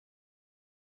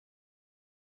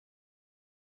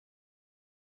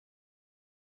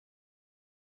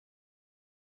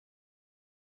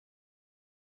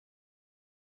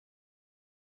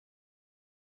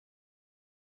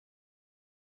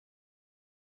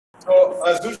So,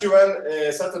 as usual,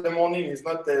 Saturday morning is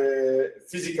not a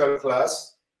physical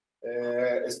class,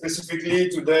 specifically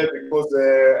today because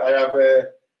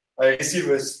I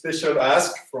received a special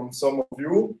ask from some of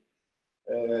you.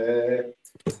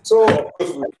 So, of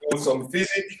course, we'll do some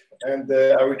physics, and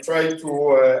I will try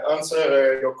to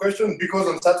answer your question because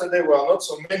on Saturday we are not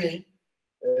so many.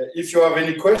 If you have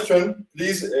any question,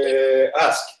 please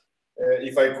ask.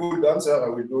 If I could answer, I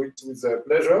will do it with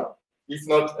pleasure. If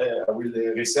not, I will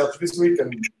research this week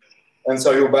and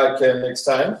answer you back next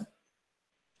time.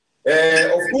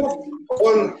 Of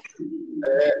course,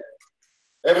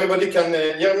 everybody can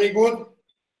hear me good?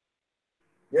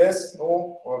 Yes?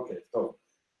 No? Okay.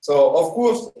 So of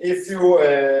course, if you,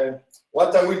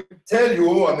 what I will tell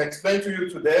you and explain to you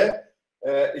today,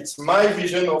 it's my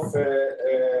vision of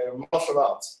martial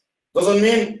arts. Doesn't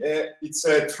mean it's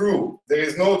true. There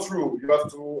is no true. You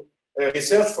have to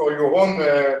research for your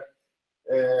own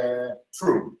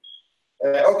true.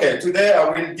 Okay, today I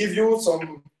will give you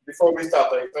some, before we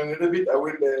start, I explain a little bit, I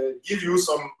will give you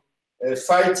some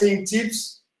fighting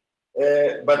tips,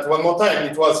 but one more time,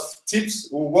 it was tips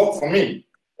who work for me.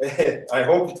 I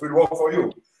hope it will work for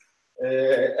you.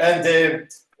 And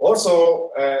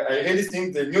also, I really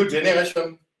think the new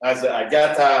generation, as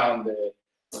Agatha and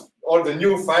all the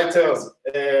new fighters,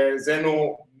 they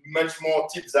know much more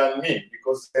tips than me,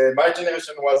 because my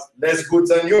generation was less good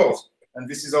than yours. And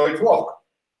this is how it works.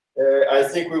 I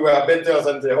think we were better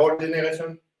than the whole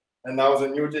generation, and now the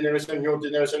new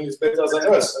generation is better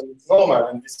than us, and it's normal.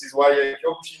 And this is why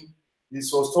Kyokushin is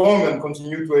so strong and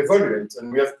continue to evaluate,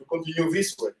 and we have to continue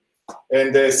this way.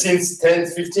 And since 10,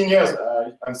 15 years,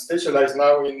 I'm specialized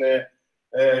now in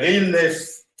real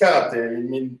karate, I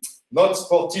mean, not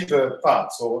sportive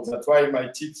part. So that's why my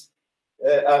tips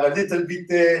are a little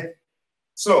bit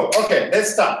slow. Okay,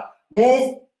 let's start.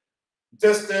 Move.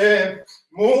 Just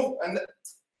move, and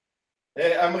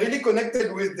I'm really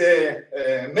connected with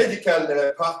the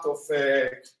medical part of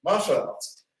martial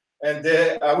arts. And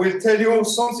I will tell you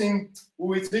something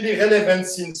which is really relevant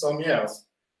since some years.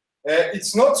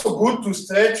 It's not so good to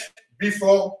stretch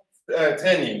before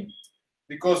training,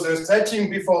 because stretching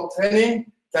before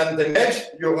training can damage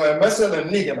your muscle and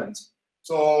ligament.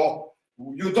 So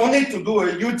you don't need to do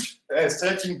a huge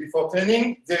stretching before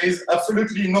training. There is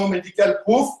absolutely no medical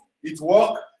proof it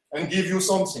works and give you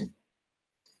something.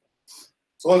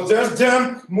 So just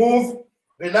jump, move,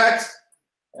 relax,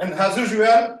 and as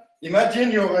usual, imagine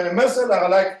your muscles are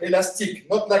like elastic,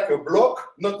 not like a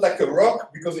block, not like a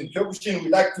rock, because in Kyokushin we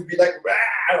like to be like,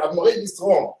 I'm really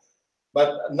strong.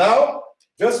 But now,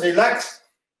 just relax.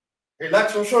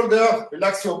 Relax your shoulder,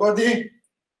 relax your body,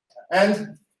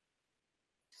 and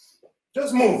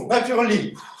just move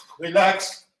naturally.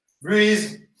 Relax,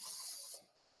 breathe,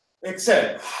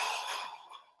 exhale.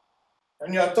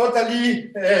 And you are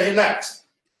totally relaxed.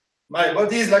 My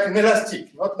body is like an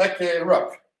elastic, not like a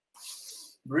rock.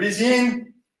 Breathe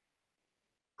in,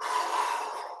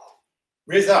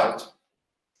 breathe out.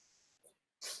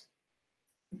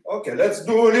 Okay, let's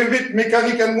do a little bit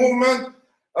mechanical movement.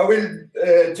 I will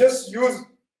just use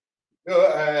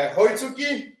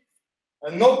Hoitsuki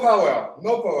and no power.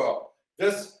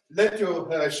 Just let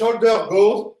your shoulder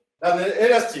go and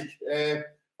elastic.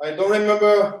 I don't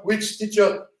remember which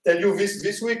teacher tell you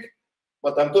this week,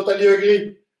 but I'm totally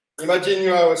agree. Imagine you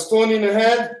have a stone in the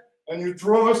head and you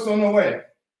throw a stone away.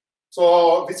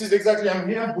 So this is exactly, I'm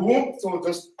here, boom. So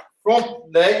just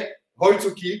front leg,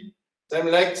 Hoitsuki, same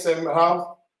leg, same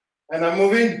arm, and I'm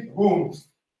moving, boom,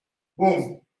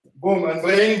 boom, boom, and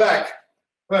bring back,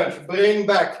 punch, bring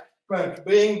back, punch,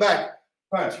 bring back,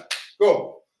 punch.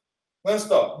 Go,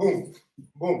 non-stop, boom,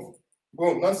 boom,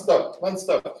 boom, non-stop,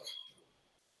 non-stop.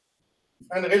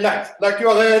 And relax, like you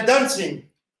are dancing.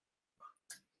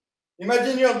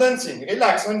 Imagine you're dancing,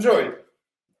 relax, enjoy.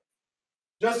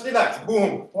 Just relax,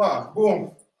 boom, one,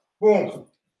 boom, boom,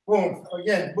 boom,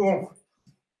 again, boom.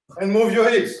 And move your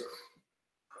hips.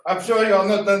 I'm sure you are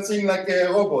not dancing like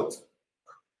a robot.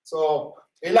 So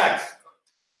relax.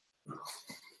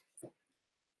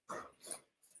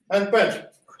 And punch,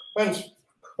 punch,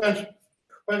 punch,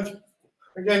 punch.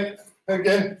 Again,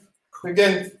 again,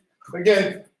 again,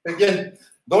 again, again.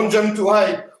 Don't jump too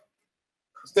high.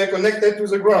 Stay connected to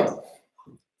the ground.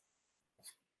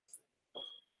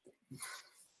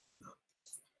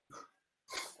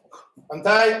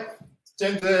 Untie,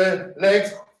 change the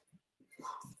legs.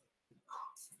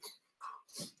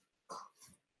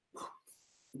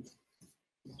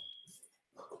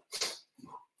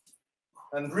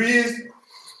 And breathe.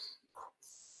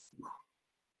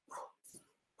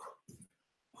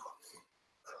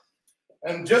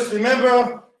 And just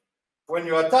remember, when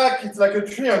you attack, it's like a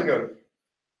triangle.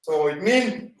 So it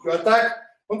means you attack,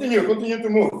 continue to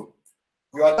move.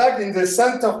 You attack in the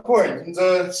center point, in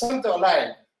the center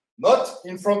line, not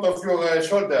in front of your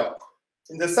shoulder,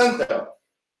 in the center.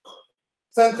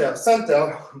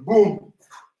 Center, boom,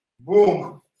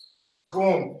 boom,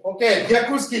 boom. Okay,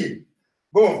 Gyakuski,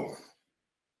 boom.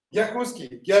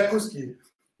 Gyakuski.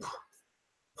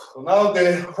 So now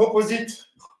the opposite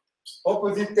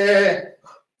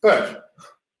punch.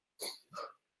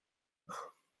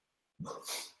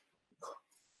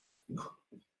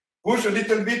 Push a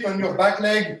little bit on your back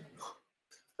leg,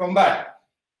 come back.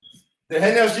 The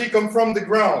energy comes from the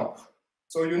ground.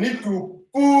 So you need to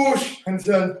push and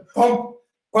then pump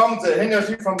the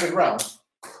energy from the ground.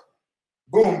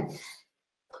 Boom.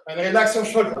 And relax your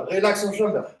shoulder,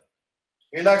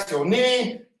 Relax your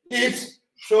knee, hips,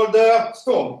 shoulder,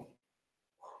 storm.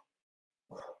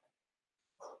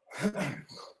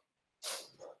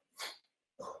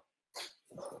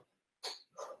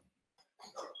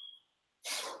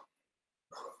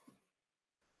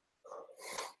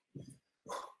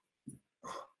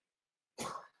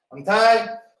 Untie.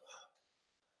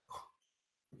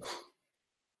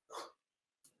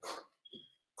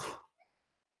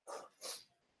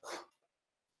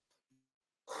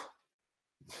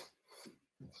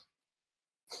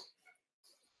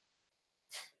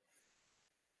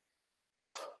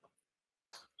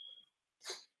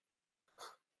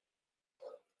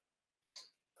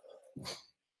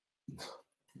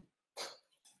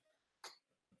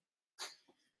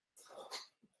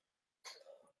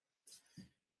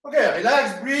 Okay,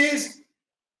 relax, breathe,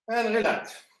 and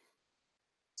relax.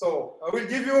 So I will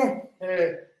give you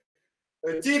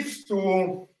tips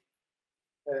to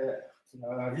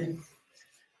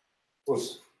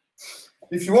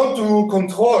if you want to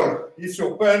control if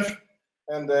your punch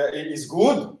is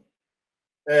good,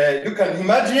 you can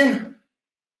imagine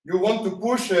you want to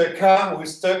push a car who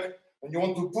is stuck and you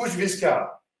want to push this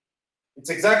car.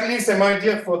 It's exactly the same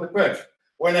idea for the punch.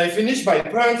 When I finish my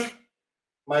punch,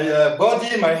 my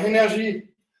body, my energy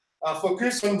are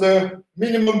focused on the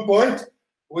minimum point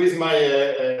with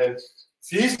my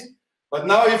fist. But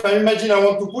now if I imagine I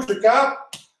want to push a car,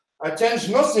 I change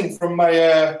nothing from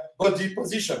my body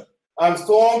position. I'm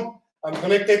strong, I'm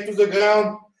connected to the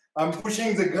ground, I'm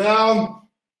pushing the ground,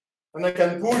 and I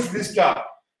can push this car.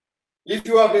 If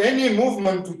you have any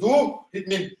movement to do, it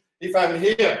means if I'm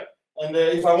here and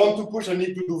if I want to push, I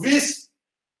need to do this,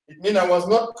 it means I was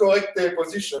not correct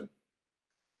position.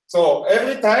 So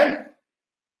every time,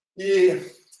 the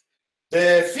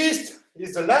fist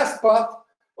is the last part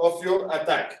of your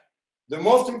attack. The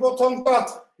most important part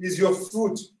is your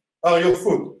foot or your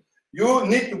foot. You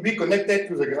need to be connected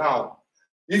to the ground.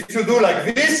 If you do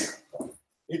like this,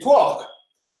 it works,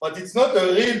 but it's not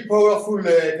a real powerful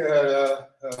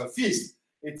fist.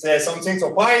 It's something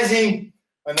surprising,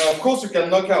 and of course you can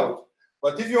knock out.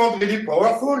 But if you want really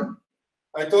powerful,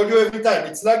 I told you every time,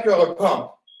 it's like you're a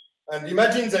pump. And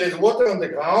imagine there is water on the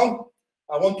ground.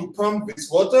 I want to pump this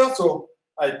water, so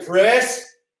I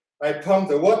press, I pump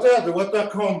the water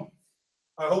comes.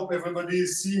 I hope everybody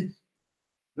see.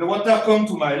 The water comes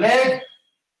to my leg,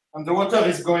 and the water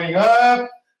is going up.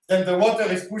 Then the water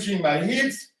is pushing my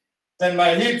hips. Then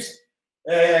my hips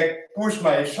push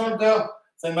my shoulder.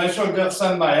 Then my shoulder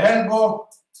send my elbow.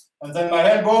 And then my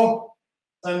elbow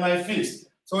send my fist.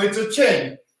 So it's a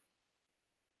chain.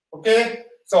 Okay?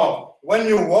 So when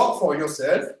you work for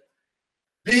yourself,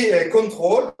 be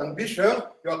controlled and be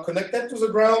sure you are connected to the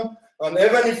ground. And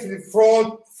even if the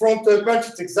front punch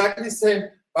is exactly the same,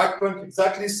 back punch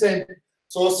exactly the same.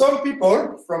 So some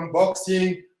people from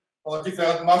boxing or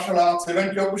different martial arts, even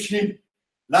Kyokushin,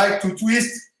 like to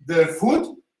twist the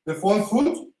foot, the front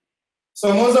foot.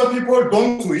 Some other people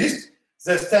don't twist.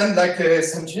 They stand like a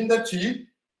Sanchindachi.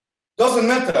 Doesn't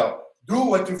matter. Do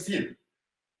what you feel.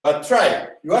 But try.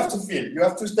 You have to feel. You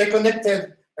have to stay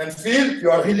connected and feel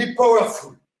you are really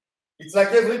powerful. It's like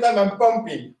every time I'm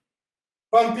pumping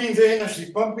the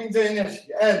energy.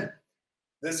 And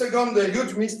the second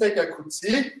huge mistake I could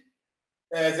see,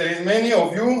 there is many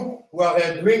of you who are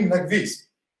doing like this.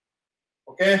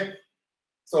 Okay?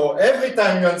 So every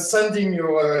time you are sending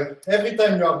your, every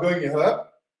time you are going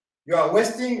up, you are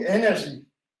wasting energy.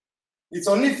 It's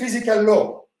only physical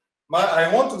law.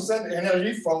 I want to send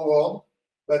energy forward,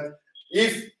 but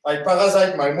if I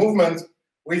parasite my movement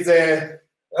with the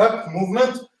up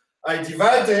movement, I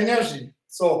divide the energy.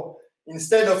 So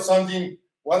instead of sending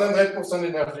 100%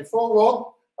 energy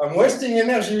forward, I'm wasting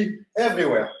energy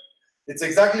everywhere. It's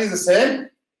exactly the same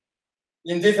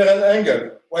in different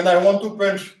angles. When I want to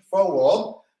punch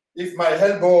forward, if my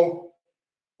elbow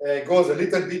goes a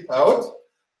little bit out,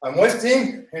 I'm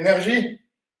wasting energy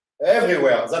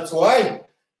everywhere. That's why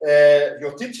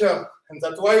your teacher, and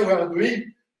that's why we are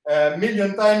doing a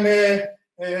million times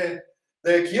the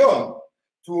Kion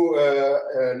to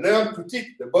learn to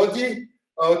teach the body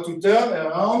how to turn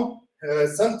around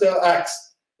center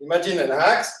axe. Imagine an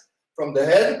axe from the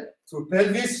head to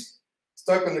pelvis,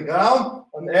 stuck on the ground,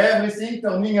 and everything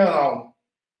turning around.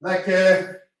 Like,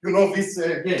 you know, this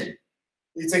game.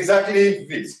 It's exactly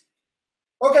this.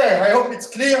 Okay, I hope it's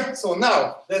clear. So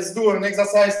now, let's do an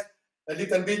exercise a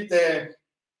little bit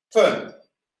fun.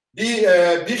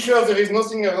 Be sure there is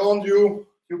nothing around you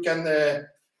you can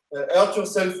hurt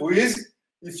yourself with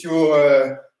if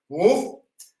you move.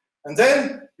 And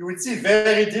then you will see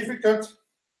very difficult.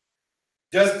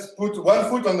 Just put one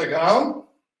foot on the ground,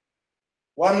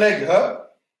 one leg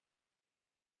up,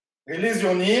 release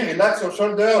your knee, relax your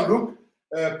shoulder, look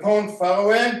a pound far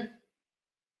away,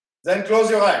 then close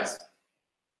your eyes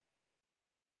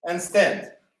and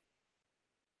stand.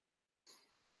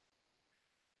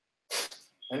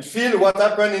 And feel what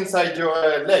happened inside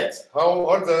your legs, how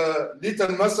all the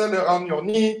little muscles around your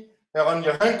knee, around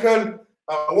your ankle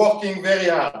are working very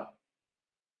hard.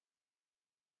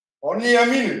 Only a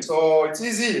minute, so it's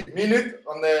easy. Minute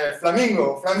on the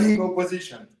flamingo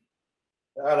position.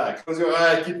 Voilà, close your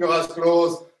eyes, keep your eyes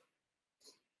closed.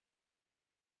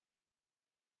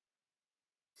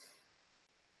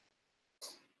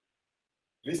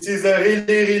 This is a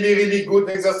really good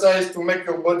exercise to make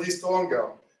your body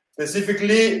stronger.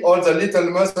 Specifically, all the little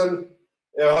muscle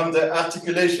around the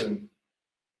articulation.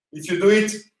 If you do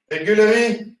it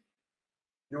regularly,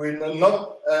 you will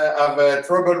not have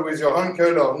trouble with your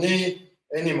ankle or knee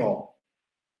anymore.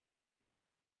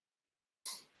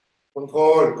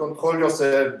 Control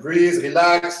yourself, breathe,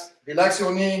 relax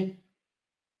your knee.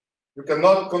 You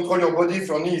cannot control your body if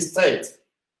your knee is straight.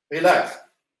 Relax.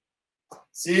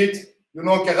 See it, you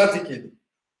know Karate Kid.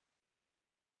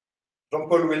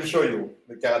 Jean-Paul will show you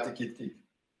the Karate Kid kick.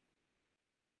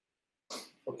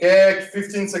 Okay,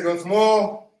 15 seconds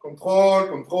more. Control.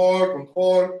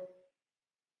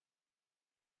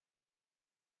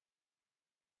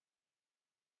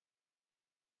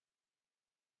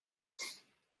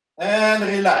 And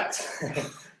relax.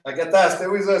 Agatha, stay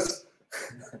with us.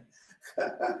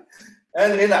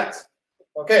 And relax.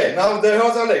 Okay, now the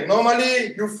other leg.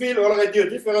 Normally, you feel already a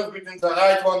difference between the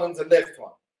right one and the left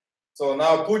one. So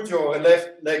now put your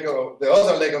left leg or the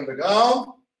other leg on the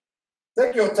ground.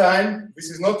 Take your time. This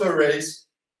is not a race.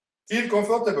 Feel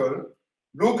comfortable.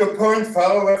 Look a point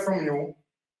far away from you.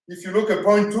 If you look a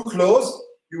point too close,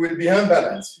 you will be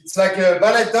unbalanced. It's like a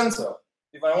ballet dancer.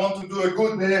 If I want to do a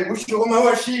good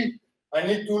Ushiromawashi, I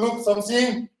need to look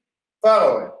something far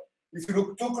away. If you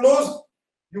look too close,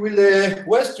 you will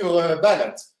waste your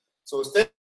balance. So stay.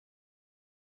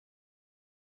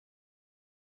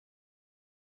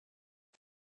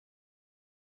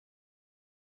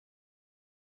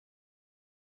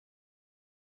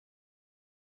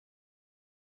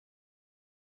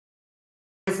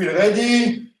 Feel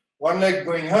ready, one leg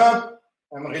going up.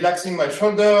 I'm relaxing my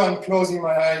shoulder and closing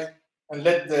my eyes and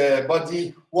let the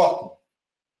body work.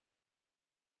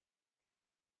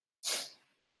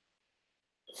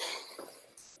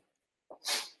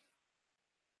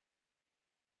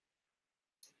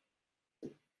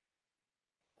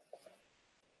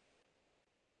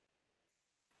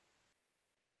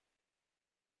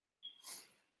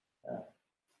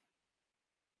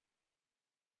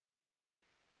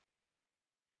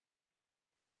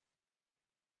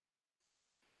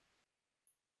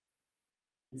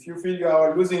 If you feel you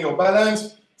are losing your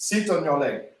balance, sit on your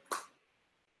leg.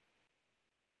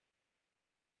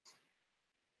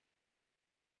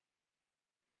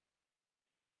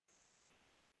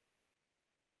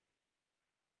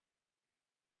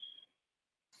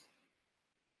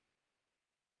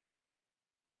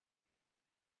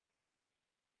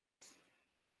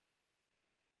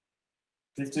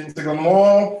 $15 seconds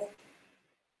more.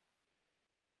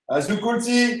 As you could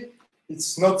see,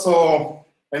 it's not so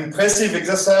impressive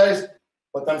exercise,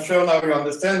 but I'm sure now you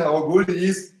understand how good it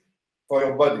is for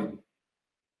your body.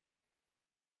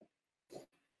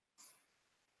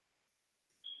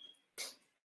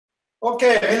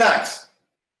 Okay, relax.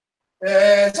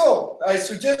 So I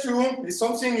suggest you it's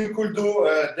something you could do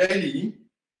daily.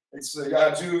 It's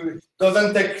it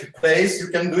doesn't take place. You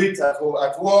can do it at work,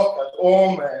 at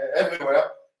home,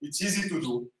 everywhere. It's easy to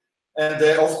do. And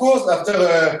of course, after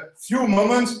a few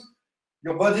moments,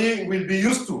 your body will be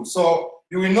used to. So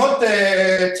you will not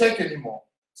check anymore.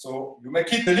 So you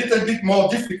make it a little bit more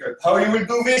difficult. How you will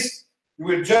do this? You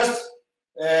will just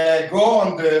go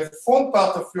on the front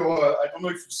part of your, I don't know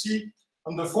if you see,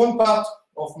 on the front part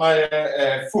of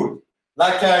my foot,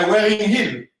 like I'm wearing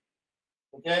heel.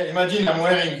 Okay, imagine I'm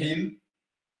wearing heel.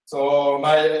 So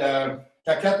my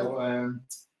cacato,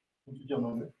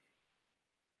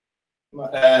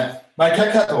 my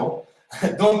cacato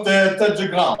don't touch the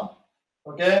ground.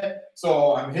 Okay,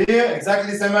 so I'm here,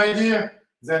 exactly the same idea.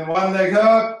 Then one leg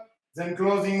up, then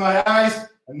closing my eyes,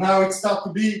 and now it starts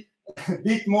to be a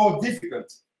bit more difficult.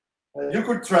 You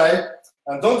could try,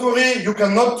 and don't worry, you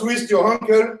cannot twist your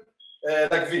ankle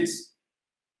like this.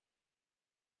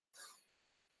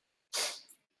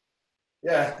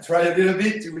 Yeah, try a little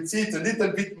bit, you will see it's a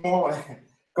little bit more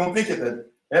complicated.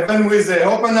 Even with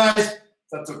open eyes,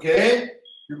 that's okay.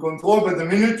 You control, but the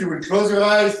minute you will close your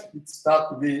eyes, it starts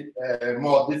to be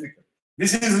more difficult.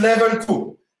 This is level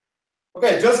 2.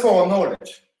 Okay, just for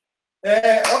knowledge.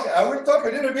 Okay, I will talk a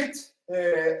little bit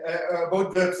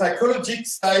about the psychological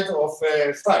side of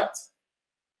fight.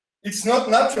 It's not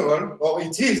natural, or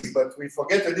it is, but we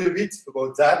forget a little bit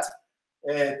about that,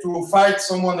 to fight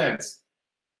someone else.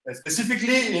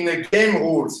 Specifically in a game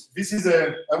rules. This is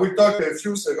I will talk a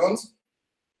few seconds.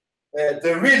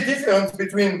 The real difference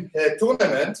between a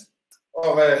tournament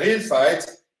or a real fight,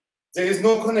 there is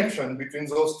no connection between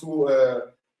those two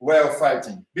ways of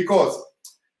fighting. Because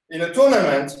in a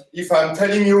tournament, if I'm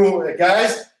telling you,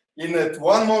 guys, in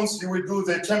 1 month you will do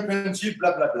the championship,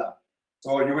 blah, blah, blah.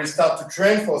 So you will start to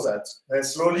train for that.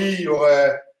 Slowly you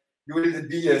will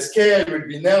be scared, you will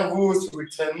be nervous, you will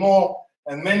train more,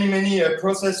 and many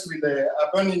processes will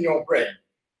happen in your brain.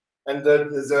 And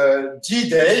the G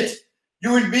date, you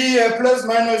will be plus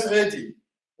minus ready.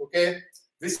 Okay,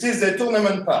 this is the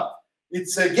tournament part.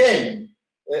 It's a game.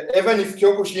 Even if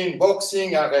Kyokushin,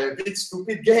 boxing are a bit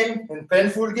stupid game and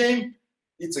painful game,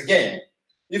 it's a game.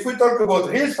 If we talk about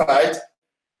real fight,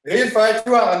 you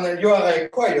are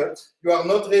quiet, you are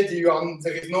not ready,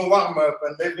 there is no warm up,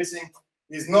 and everything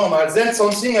is normal. Then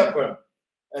something happens,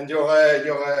 and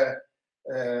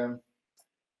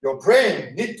your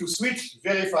brain needs to switch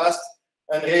very fast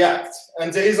and react.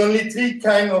 And there is only 3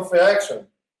 kinds of reaction.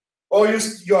 Or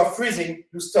you are freezing,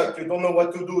 you stuck, you don't know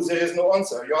what to do, there is no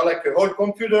answer. You are like a whole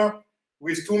computer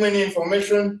with too many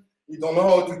information, you don't know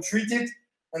how to treat it,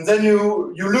 and then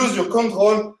you lose your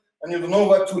control and you don't know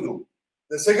what to do.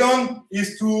 The second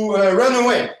is to run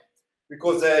away,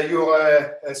 because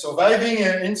your surviving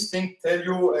instinct tells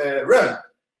you run.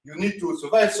 You need to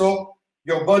survive, so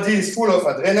your body is full of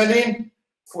adrenaline,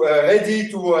 ready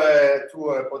to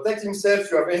protect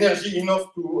himself. You have energy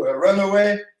enough to run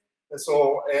away.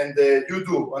 So, and you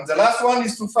do. And the last one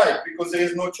is to fight, because there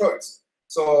is no choice.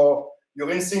 So your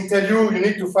instinct tells you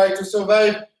need to fight to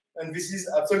survive. And this is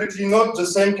absolutely not the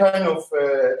same kind of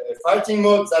fighting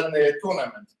mode than a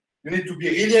tournament. You need to be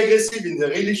really aggressive in the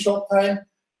really short time,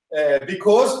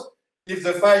 because if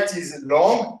the fight is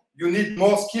long, you need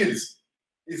more skills.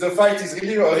 If the fight is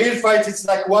really a real fight, it's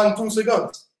like 1-2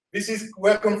 seconds. This is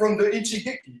where come from the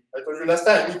Ichigeki. I told you last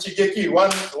time, Ichigeki,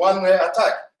 one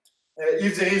attack.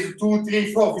 If there is 2,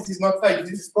 3, 4, this is not fight,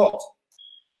 this is sport.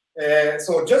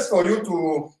 So just for you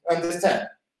to understand.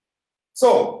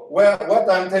 So what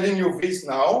I'm telling you this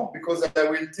now, because I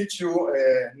will teach you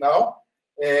now,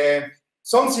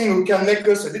 something who can make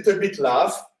us a little bit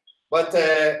laugh, but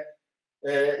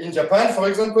in Japan, for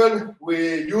example,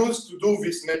 we used to do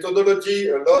this methodology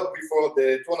a lot before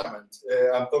the tournament.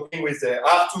 I'm talking with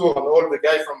Arthur and all the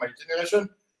guys from my generation.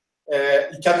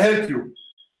 It can help you.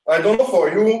 I don't know for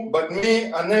you, but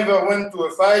me, I never went to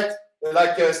a fight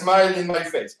like a smile in my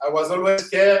face. I was always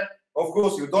scared. Of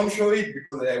course, you don't show it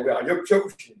because we are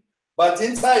Kyokushin. But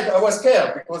inside, I was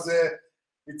scared because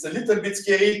it's a little bit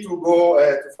scary to go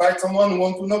to fight someone who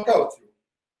wants to knock out you.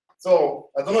 So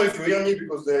I don't know if you hear me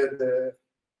because the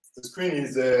screen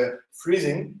is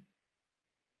freezing.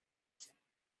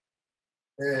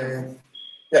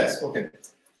 Yes, okay.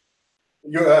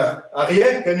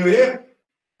 Ariel, can you hear?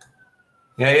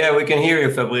 Yeah, we can hear you,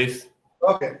 Fabrice.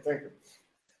 Okay, thank you.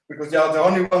 Because you are the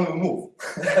only one who move.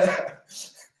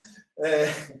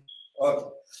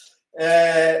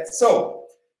 Okay. So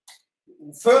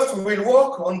first we will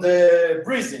work on the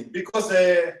breathing, because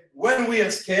when we are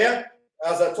scared,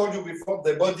 as I told you before,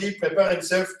 the body prepares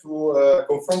itself to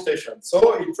confrontation.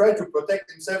 So he tries to protect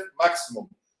himself maximum.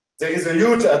 There is a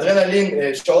huge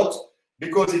adrenaline shot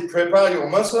because it prepares your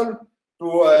muscle to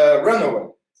run away.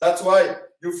 That's why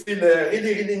you feel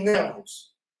really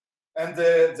nervous. And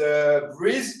the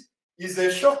breath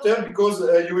is shorter because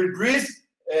you will breathe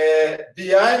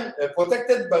behind,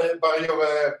 protected by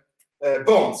your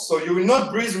bones. So you will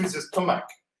not breathe with the stomach,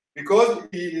 because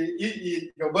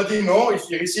your body knows if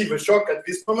you receive a shock at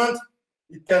this moment,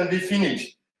 it can be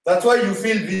finished. That's why you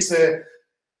feel this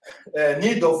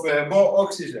need of more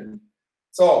oxygen.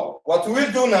 So what we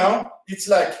will do now, it's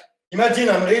like, imagine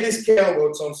I'm really scared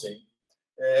about something.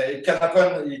 It can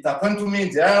happen. It happened to me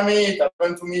in the army. It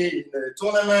happened to me in a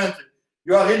tournament.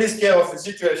 You are really scared of a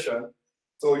situation,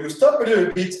 so you stop a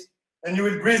little bit and you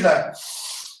will breathe like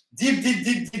deep, deep,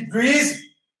 deep, deep breathe.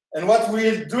 And what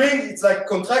we're doing, it's like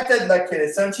contracted like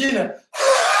a sentient.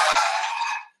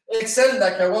 Exhale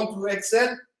like I want to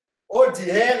exhale all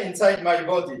the air inside my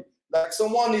body. Like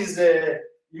someone is,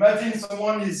 imagine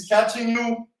someone is catching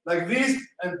you like this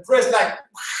and press like,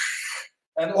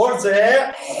 and all the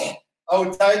air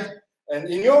outside. And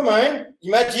in your mind,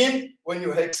 imagine when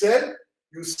you exhale,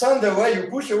 you send away, you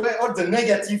push away all the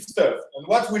negative stuff. And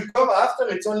what will come after,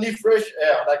 it's only fresh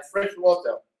air, like fresh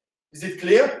water. Is it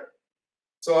clear?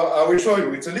 So I will show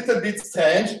you. It's a little bit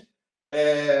strange,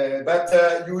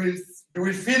 but you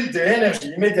will feel the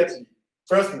energy immediately.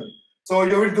 Trust me. So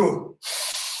you will do.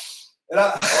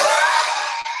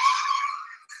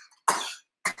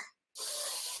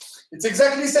 It's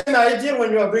exactly the same idea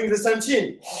when you are doing the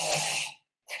sentient.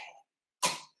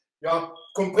 You are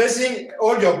compressing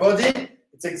all your body.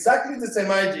 It's exactly the same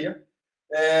idea,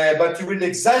 but you will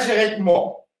exaggerate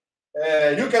more.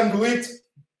 You can do it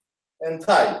and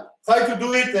try. Try to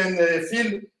do it and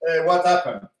feel what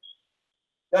happened.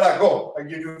 Yeah, go. I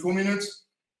give you 2 minutes.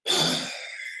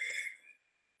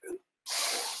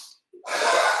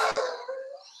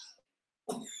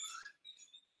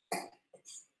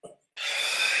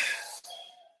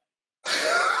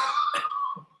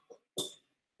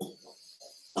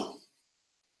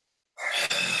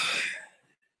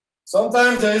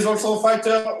 Sometimes there is also a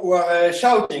fighter who are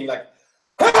shouting like,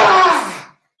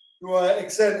 ah! You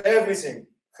exhale everything.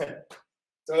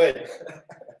 Sorry.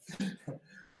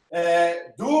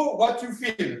 Do what you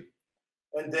feel,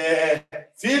 and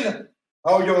feel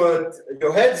how your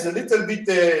head is a little bit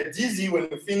dizzy when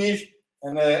you finish,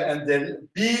 and then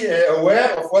be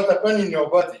aware of what happened in your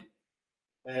body.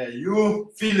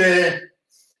 You feel a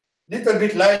little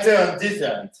bit lighter and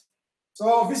different.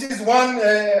 So this is one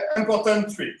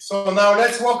important trick. So now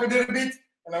let's walk a little bit,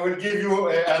 and I will give you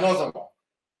another one.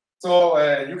 So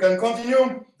you can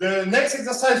continue. The next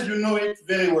exercise, you know it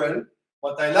very well,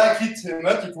 but I like it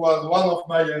much. It was one of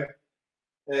my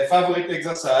favorite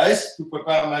exercise to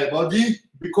prepare my body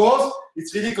because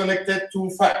it's really connected to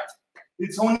fact.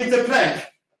 It's only the plank.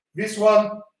 This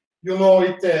one, you know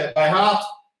it by heart.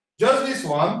 Just this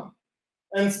one,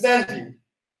 and standing.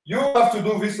 You have to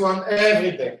do this one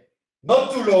every day.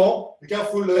 Not too low, be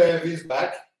careful with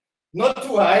back. Not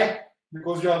too high,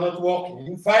 because you are not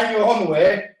walking. Find your own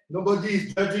way. Nobody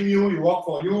is judging you, you work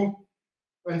for you.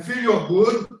 And feel you're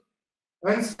good.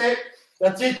 And stay.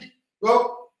 That's it.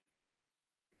 Go.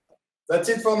 That's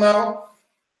it for now.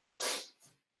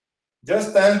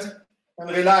 Just stand and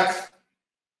relax.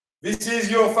 This is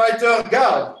your fighter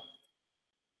guard.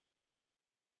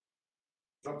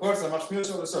 Jean-Paul, ça marche mieux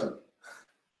sur le sol.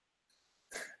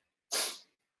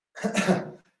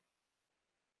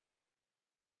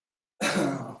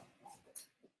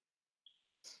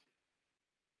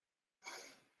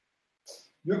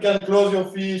 You can close your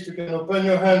feet, you can open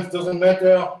your hands, doesn't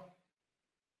matter.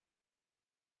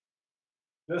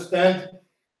 Just stand.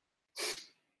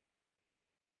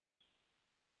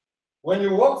 When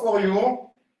you walk for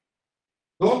you,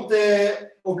 don't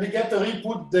obligatory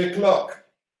put the clock.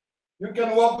 You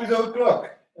can walk without clock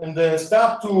and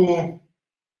start to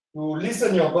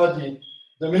listen your body.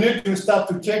 The minute you start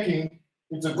to checking,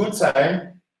 it's a good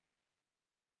sign.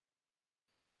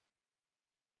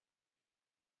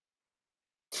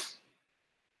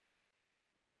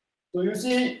 So you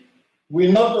see, we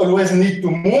not always need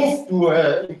to move to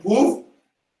improve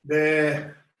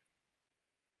the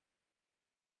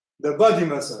body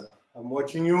muscle. I'm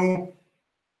watching you.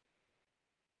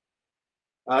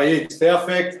 It's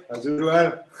perfect, as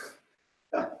usual.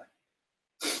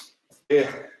 Okay.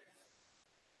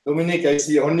 Dominic, I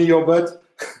see only your butt.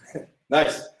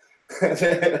 Nice.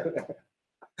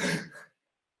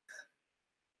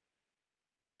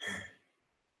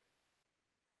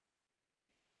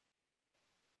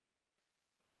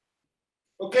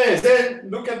 Okay, then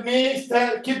look at me,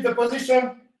 stand, keep the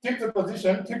position, keep your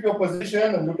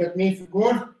position, and look at me if you're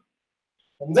good.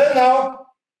 And then now,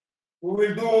 we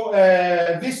will do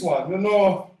this one, you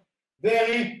know,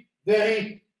 very,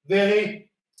 very, very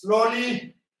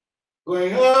slowly,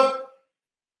 going up,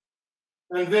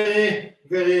 and very,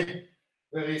 very,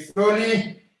 very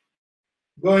slowly,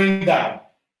 going down.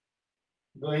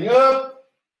 Going up,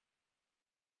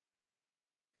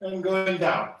 and going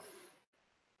down.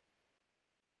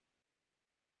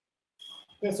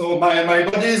 Okay, so my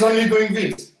body is only doing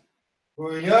this.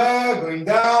 Going up, going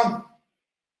down,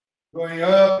 going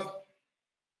up.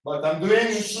 But I'm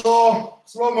doing slow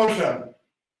motion.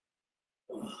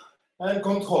 and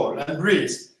control, and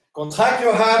breathe. Contract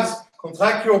your abs,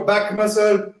 contract your back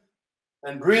muscle,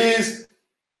 and breathe.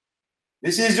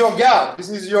 This is your guard. This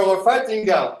is your fighting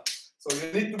guard. So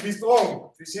you need to be strong.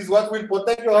 This is what will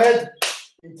protect your head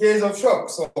in case of shock.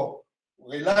 So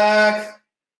relax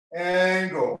and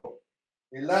go.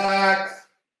 Relax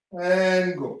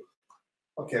and go.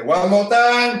 Okay, one more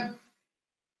time.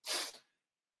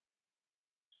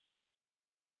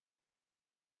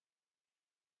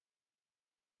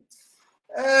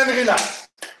 And relax.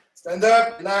 Stand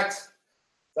up, relax.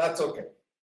 That's okay.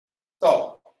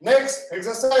 So, next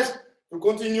exercise to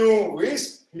continue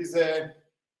with is, I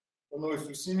don't know if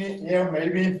you see me here,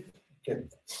 maybe. Okay.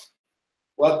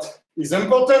 What is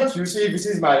important, you see, this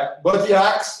is my body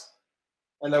axe.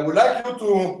 And I would like you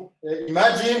to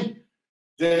imagine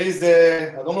there is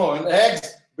a, I don't know, an egg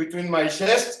between my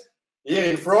chest here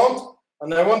in front.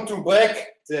 And I want to break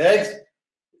the egg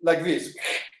like this.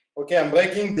 Okay, I'm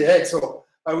breaking the egg. So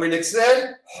I will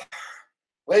exhale,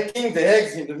 breaking the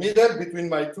eggs in the middle between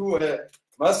my two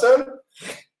muscles.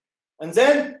 And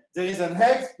then there is an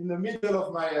egg in the middle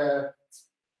of my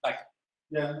back.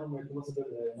 Yeah, non, mais comment ça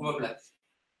s'appelle? Omoplate.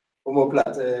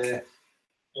 Omoplate.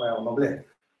 Ouais, en anglais.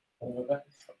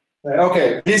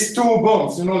 Okay, these two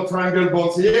bones, you know, triangle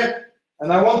bones here.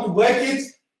 And I want to break it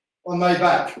on my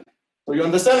back. So you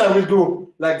understand? I will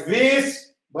do like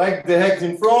this, break the egg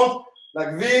in front,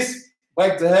 like this,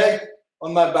 break the egg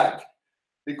on my back.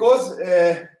 Because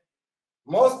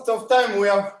most of time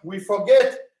we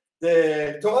forget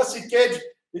the thoracic cage,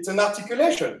 it's an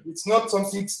articulation. It's not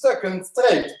something stuck and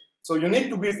straight. So you need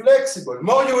to be flexible.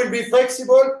 More you will be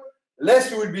flexible, less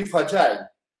you will be fragile.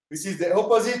 This is the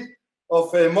opposite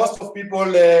of most of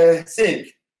people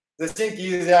think. They think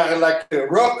they are like a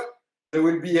rock, they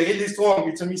will be really strong.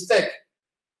 It's a mistake.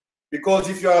 Because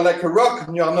if you are like a rock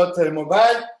and you are not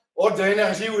mobile, all the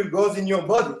energy will go in your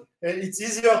body. It's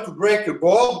easier to break a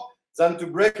board than to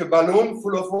break a balloon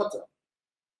full of water.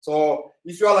 So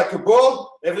if you are like a board,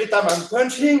 every time I'm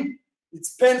punching,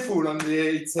 it's painful and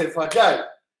it's fragile.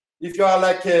 If you are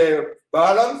like a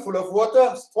balloon full of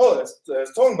water,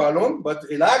 strong balloon, but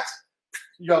relaxed,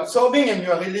 you're absorbing and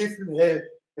you are really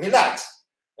relaxed,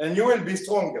 and you will be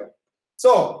stronger.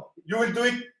 So you will do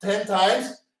it 10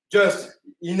 times. Just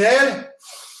inhale.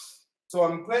 So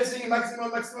I'm pressing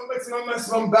maximum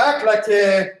back like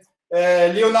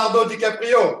Leonardo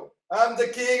DiCaprio. I'm the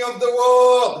king of the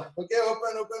world. Okay,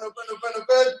 open.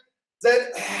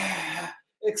 Then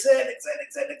exhale.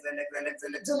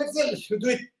 You do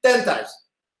it 10 times.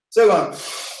 Second.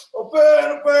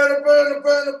 Open.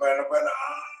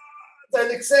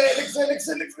 Then exhale.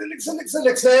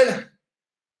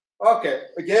 Okay,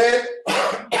 again.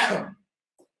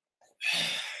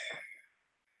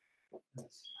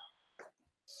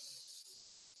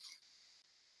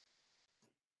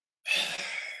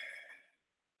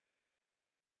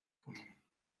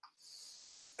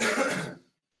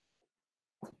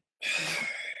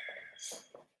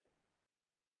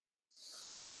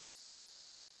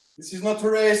 This is not a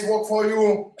race, work for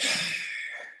you.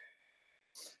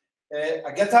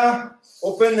 Agatha,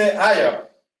 open higher.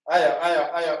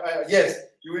 Yes,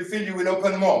 you will feel you will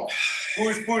open more.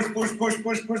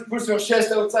 Push your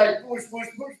chest outside.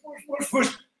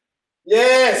 Push.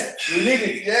 Yes, you need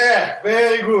it. Yeah,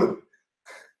 very good.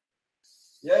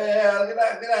 Yeah,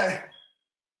 relax.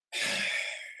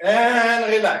 And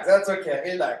relax, that's okay,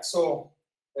 relax. So,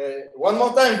 one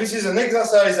more time, this is an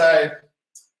exercise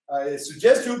I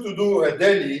suggest you to do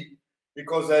daily,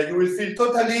 because you will feel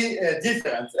totally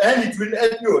different, and it will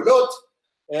help you a lot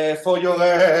for your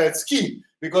ski.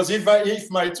 Because if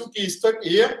my tsuki is stuck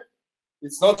here,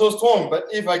 it's not so strong. But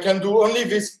if I can do only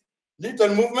this little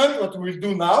movement, what we'll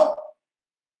do now,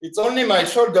 it's only my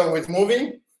shoulder is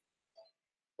moving.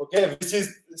 Okay, this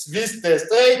is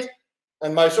straight,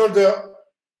 and my shoulder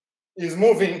is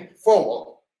moving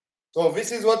forward. So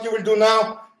this is what you will do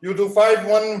now. You do 5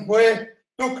 one way,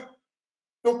 tuk,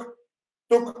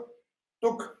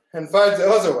 and 5 the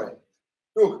other way.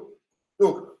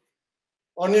 Tuk.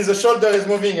 Only the shoulder is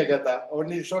moving, Agatha.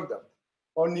 Only shoulder.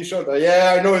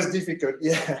 Yeah, I know it's difficult.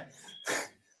 Yeah.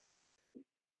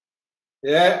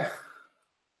 Yeah.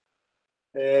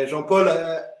 Jean-Paul,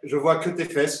 je vois que tes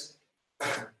fesses.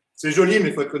 C'est joli, mais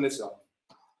il faut être connaisseur.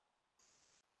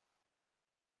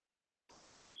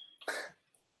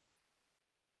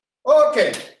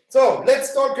 Okay, so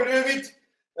let's talk a little bit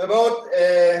about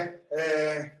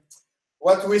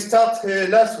what we started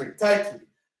last week, tightly.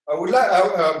 I would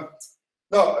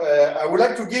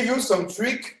like to give you some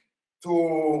trick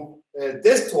to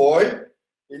destroy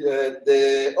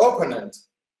the opponent.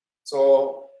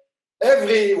 So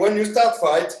when you start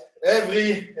fight,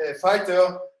 every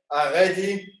fighter are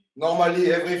ready.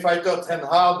 Normally, every fighter train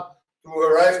hard to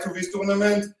arrive to this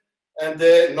tournament, and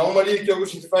normally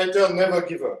Kyokushin fighter never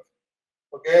give up.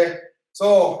 Okay,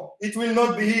 so it will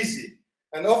not be easy.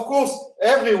 And of course,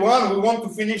 everyone will want to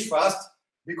finish fast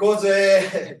because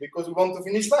because we want to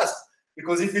finish fast.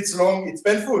 Because if it's long, it's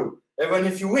painful, even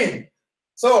if you win.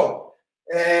 So,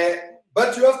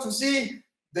 but you have to see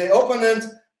the opponent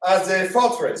as a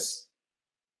fortress.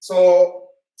 So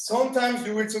sometimes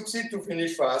you will succeed to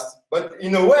finish fast, but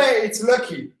in a way, it's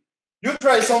lucky. You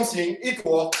try something, it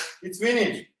works, it's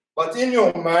finished. But in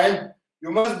your mind,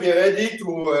 you must be ready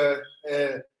to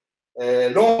a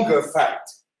longer fight.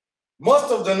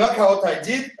 Most of the knockout I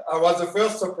did, I was the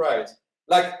first surprised.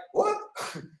 Like, what?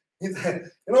 You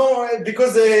know,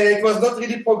 because it was not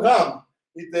really programmed.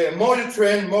 More you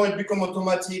train, more it becomes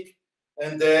automatic,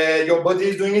 and your body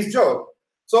is doing its job.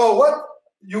 So what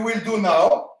you will do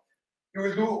now, you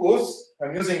will do us.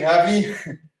 I'm using heavy.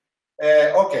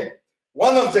 Okay.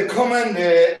 One of the common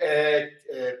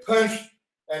punch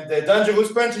and the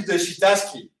dangerous punch is the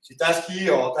shitaski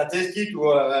or tateski to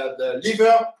the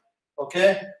liver,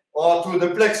 okay, or to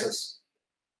the plexus.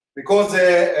 Because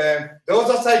the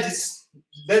other side is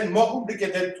then more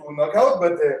complicated to knock out,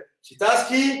 but the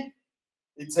shitaski,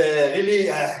 it's a really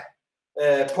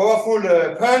powerful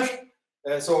punch.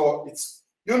 So it's,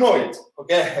 you know it,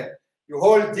 okay? You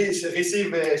hold this,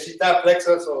 receive a shita,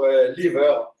 plexus, or a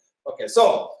liver. Okay,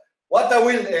 so what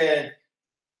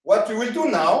you will do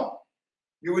now,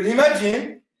 you will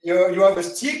imagine you have a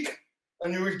stick,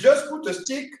 and you will just put a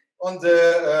stick on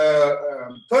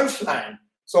the punch line.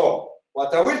 So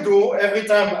what I will do every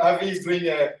time Avi is doing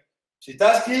a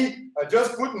shitaski, I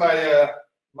just put my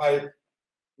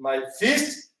my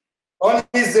fist on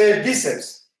his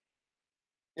biceps.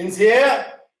 In the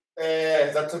air,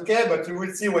 that's okay, but you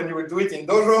will see when you will do it in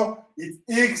dojo, it's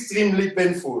extremely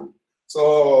painful.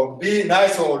 So be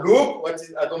nice or look.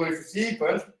 I don't know if you see,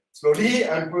 punch slowly.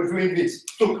 I'm doing this.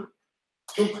 Tuk,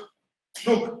 tuk,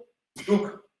 tuk,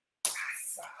 tuk.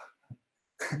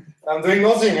 I'm doing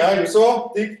nothing. Huh? You saw?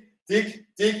 Tick, tick,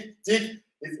 tick, tick.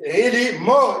 It's really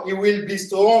more. It will be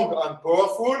strong and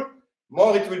powerful.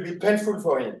 More it will be painful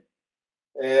for him.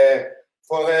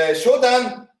 For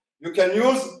Shodan, you can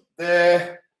use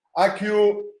the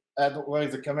Accu. Where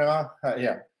is the camera?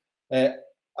 Yeah.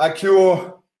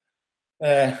 Accu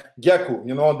Gyaku.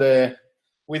 You know,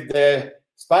 with the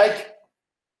spike.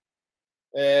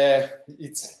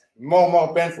 It's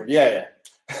more painful. Yeah.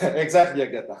 Exactly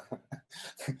like that.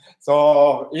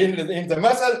 So in the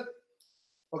muscle,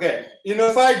 okay, in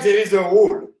a fight there is a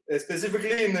rule,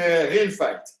 specifically in a real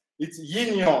fight. It's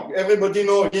yin-yang. Everybody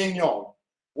knows yin-yang.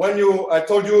 I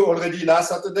told you already last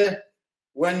Saturday,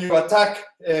 when you attack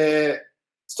a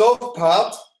soft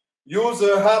part, use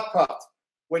a hard part.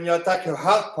 When you attack a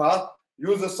hard part,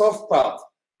 use a soft part.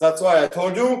 That's why I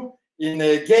told you, in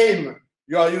a game,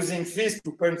 you are using fist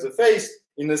to punch the face.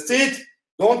 In a street,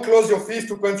 don't close your fist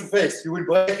to punch your face. You will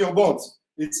break your bones.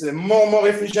 It's more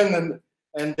efficient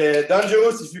and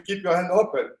dangerous if you keep your hand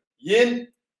open. Yin,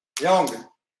 yang,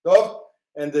 soft,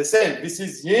 and the same. This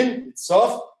is yin, it's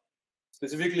soft,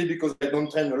 specifically because I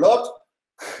don't train a lot.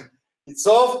 It's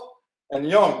soft, and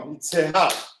yang, it's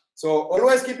hard. So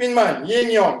always keep in mind,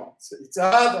 yin, yang. It's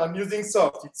hard, I'm using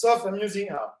soft. It's soft, I'm using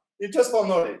hard. It's just for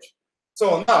knowledge.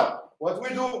 So now, what we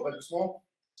do,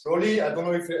 slowly, I don't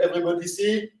know if everybody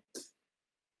see.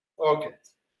 Okay.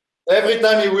 Every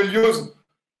time you will use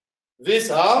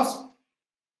these arms,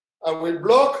 I will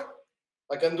block.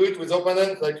 I can do it with open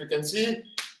hand, like you can see.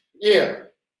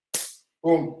 Here.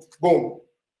 Boom, boom,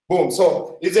 boom.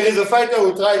 So if there is a fighter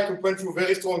who tries to punch you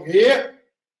very strong here,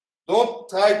 don't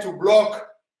try to block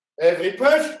every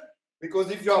punch, because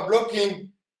if you are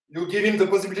blocking, you give him the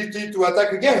possibility to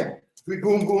attack again.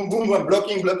 Boom, boom, boom, I'm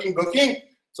blocking, blocking, blocking.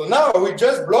 So now I will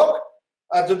just block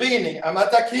at the beginning. I'm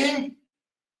attacking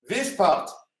this part.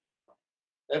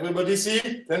 Everybody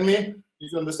see? Tell me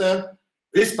if you understand.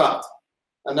 This part.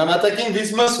 And I'm attacking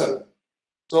this muscle.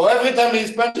 So every time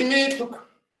he's punching me, tuk,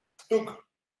 tuk,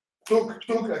 tuk,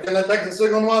 tuk, I can attack the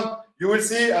second one. You will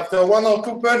see after one or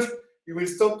two punches, you will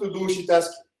stop to do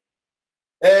shitaski.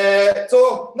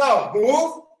 So now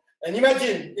move and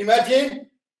imagine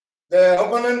the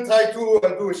opponent try to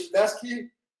do shitaski.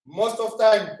 Most of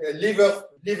time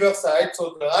liver side,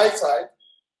 so the right side,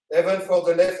 even for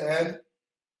the left hand,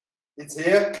 it's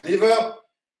here, liver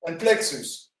and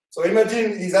plexus. So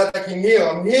imagine he's attacking here,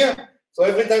 I'm here. So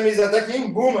every time he's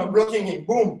attacking, boom, I'm blocking him,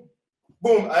 boom,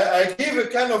 boom. I give a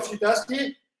kind of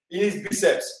shitaski in his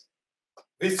biceps,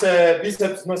 this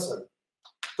biceps muscle.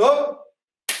 So,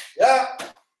 yeah,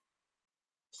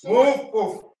 move,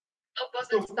 poof.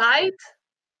 Opposite side.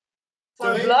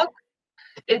 for block,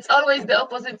 it's always the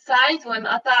opposite side. When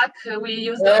attack, we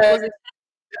use the opposite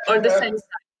side or the same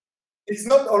side. It's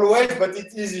not always, but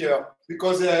it's easier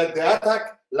because the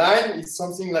attack line is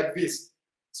something like this.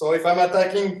 So if I'm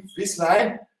attacking this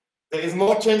line, there is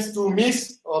more chance to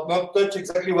miss or not touch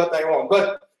exactly what I want.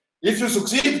 But if you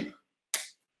succeed,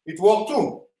 it works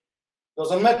too.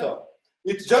 Doesn't matter.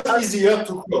 It's just easier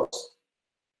to close.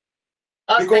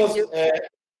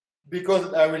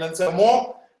 Because I will answer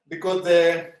more. Because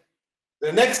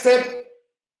the next step,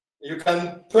 you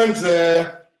can punch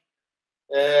the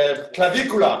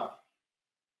clavicular.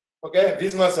 Okay,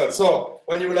 this muscle. So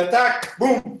when you will attack,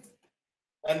 boom,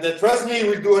 and trust me, you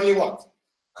will do only once.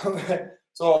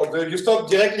 So you stop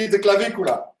directly the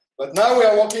clavicular. But now we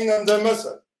are working on the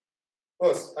muscle.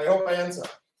 Close. I hope I answer.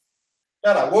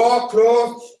 Yalla, walk,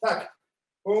 close, tack,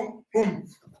 boom, boom,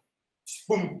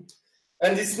 boom.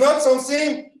 And it's not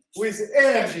something with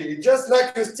energy. It's just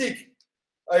like a stick.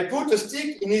 I put a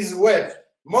stick in his web.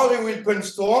 More he will punch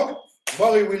strong,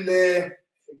 more he will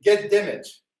get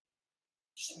damage.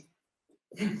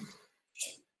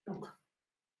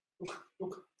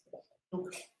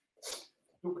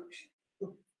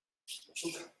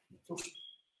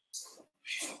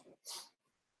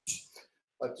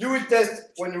 But you will test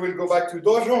when you will go back to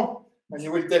dojo and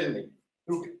you will tell me.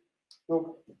 Look,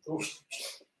 look, look.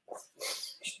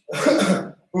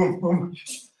 Boom, boom.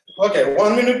 Okay,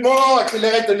 1 minute more,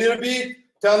 accelerate a little bit,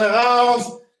 turn around.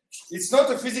 It's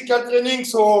not a physical training,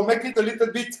 so make it a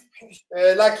little bit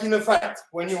like in a fight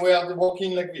when you were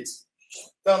walking like this.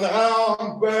 Turn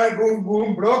around, boom, boom,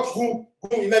 boom, block, boom,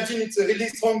 boom. Imagine it's a really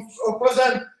strong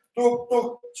opponent. Tuk,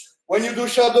 tuk. When you do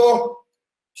shadow,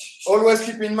 always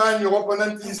keep in mind your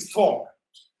opponent is strong.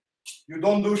 You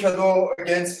don't do shadow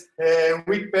against a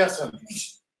weak person.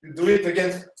 You do it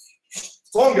against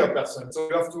stronger person. So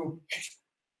you have to.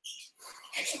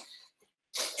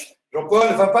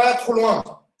 Jean-Paul, ne va pas trop loin.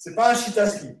 C'est pas un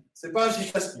shitaski. C'est pas un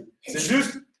shitaski. C'est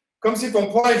juste comme si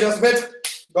ton poing vient se mettre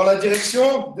dans la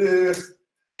direction de.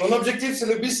 Ton objectif, c'est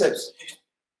le biceps.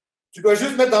 Tu dois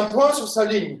juste mettre un point sur sa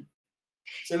ligne.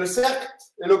 C'est le cercle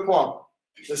et le point.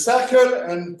 The circle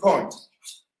and point.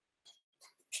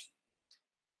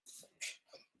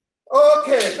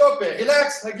 Okay, stop it.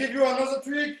 Relax. I give you another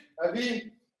trick.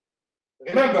 Avi.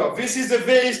 Remember, this is a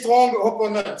very strong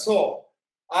opponent. So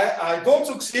I don't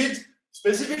succeed.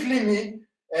 Specifically me,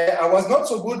 I was not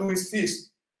so good with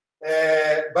fist.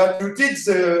 But you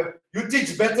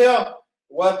teach better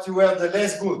what you were the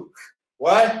less good.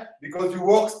 Why? Because you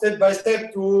work step by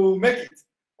step to make it.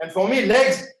 And for me,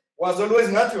 legs was always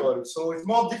natural. So it's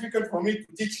more difficult for me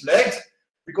to teach legs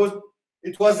because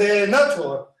it was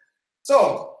natural.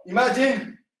 So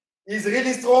imagine he's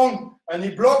really strong and he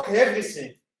blocks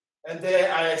everything. And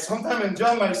I sometimes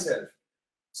enjoy myself.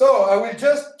 So I will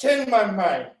just change my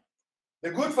mind.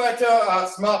 The good fighters are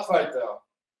smart fighters,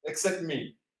 except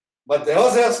me. But the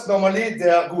others, normally, they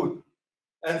are good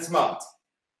and smart.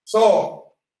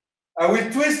 So I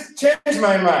will change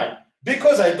my mind.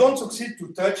 Because I don't succeed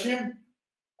to touch him,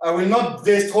 I will not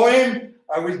destroy him.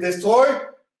 I will destroy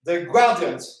the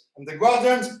guardians. And the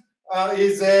guardians are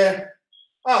his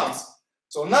arms.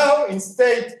 So now,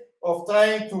 instead of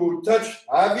trying to touch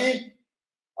Avi,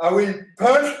 I will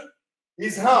punch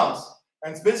his arms.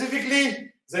 And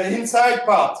specifically, the inside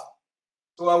part.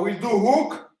 So I will do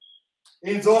hook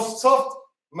in those soft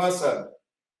muscles.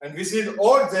 And this is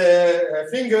all the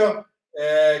finger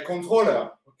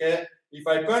controller. Okay. If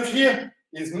I punch here,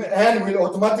 his hand will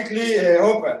automatically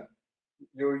open.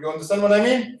 You understand what I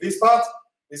mean? This part,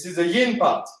 this is the yin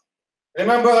part.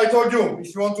 Remember I told you,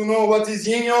 if you want to know what is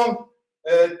yin yang,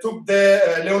 took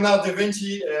the Leonardo da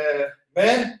Vinci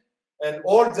man, and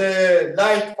all the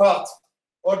light part,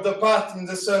 all the part in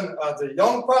the sun are the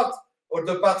yang part, all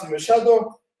the part in the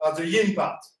shadow are the yin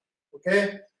part.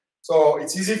 Okay? So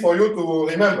it's easy for you to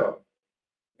remember.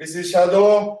 This is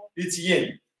shadow, it's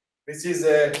yin. This is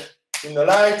in the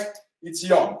light, it's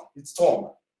yang, it's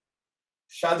strong.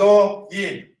 Shadow,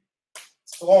 yin,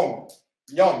 strong,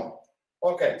 yang.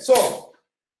 Okay, so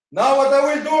now what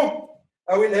I will do,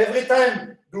 I will every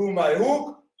time do my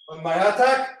hook on my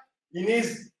attack in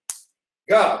his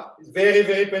guard. It's very,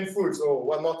 very painful. So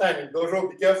one more time in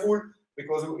dojo, be careful,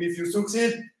 because if you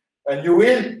succeed, and you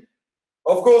will,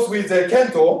 of course with the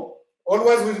kento,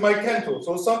 always with my kento.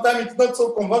 So sometimes it's not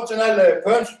so conventional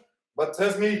punch, but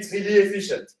trust me, it's really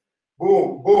efficient.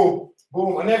 Boom, boom,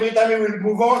 boom. And every time you will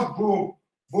move on, boom,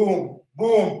 boom,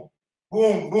 boom,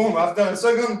 boom, boom. After a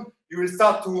second, you will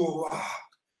start to,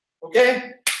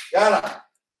 okay? Yalla.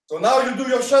 So now you do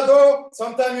your shadow.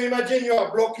 Sometimes you imagine you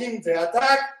are blocking the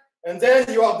attack, and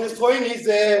then you are destroying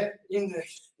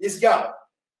his guard.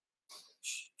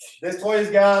 Destroy his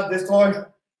guard, destroy.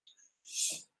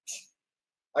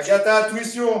 Agatha,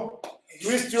 twist your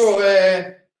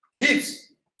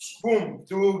hips. Boom,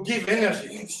 to give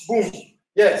energy. Boom.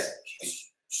 Yes.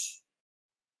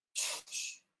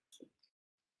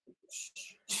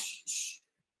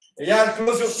 Jan,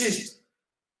 close your fist.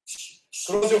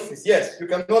 Close your fist. Yes, you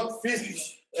cannot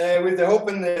fist with the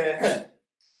open hand.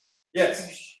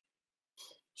 Yes.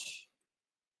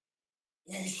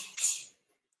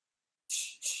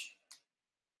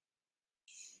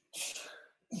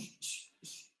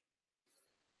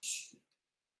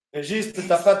 Régis, ne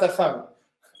tape pas ta femme.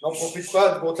 Ne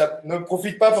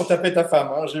profite pas pour taper ta femme,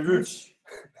 hein, j'ai vu.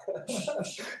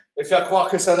 Et faire croire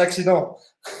que c'est un accident.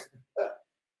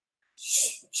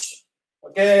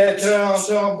 Ok,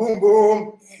 turn, boom,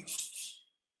 boom.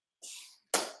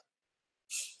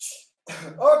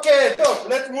 Okay, so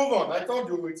let's move on. I told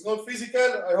you it's not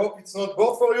physical. I hope it's not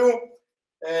bored for you.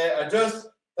 I just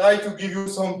try to give you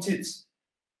some tips.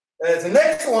 The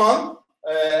next one,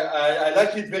 I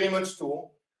like it very much too.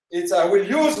 It's I will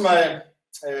use my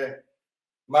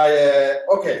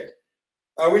okay.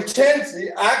 I will change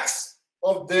the axe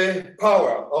of the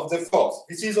power of the force.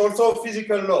 This is also a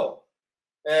physical law.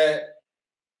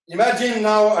 Imagine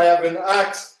now I have an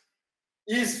axe.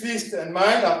 His fist and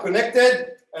mine are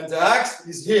connected, and the axe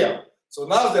is here. So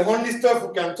now the only stuff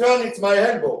who can turn is my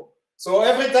elbow. So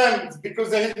every time, because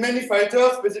there is many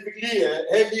fighters, specifically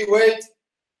heavyweight,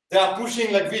 they are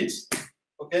pushing like this.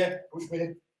 Okay, push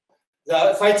me. They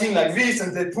are fighting like this,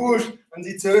 and they push, and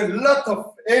it's a lot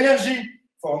of energy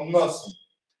for nothing.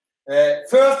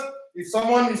 First, if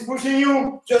someone is pushing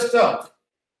you, just turn.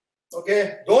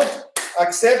 Okay, don't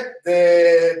accept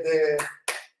the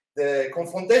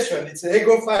confrontation. It's an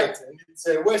ego fight, and it's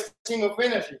a wasting of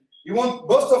energy. You want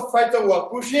most of fighters who are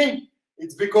pushing,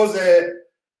 it's because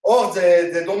or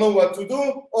they don't know what to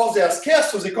do, or they are scared,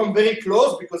 so they come very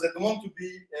close because they don't want to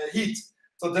be hit.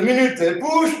 So the minute they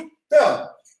push, turn.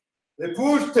 They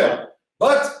push, turn.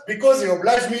 But because they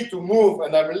oblige me to move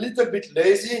and I'm a little bit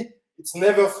lazy, it's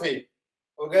never free.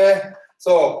 Okay?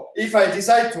 So if I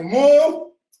decide to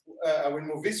move, I will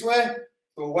move this way.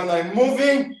 So when I'm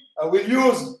moving, I will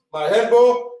use my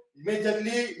elbow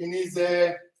immediately in his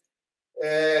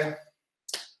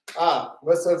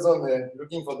muscle zone,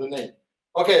 looking for the name.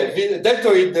 Okay, the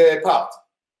deltoid part.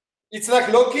 It's like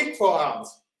low kick for arms.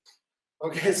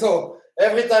 Okay, so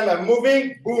every time I'm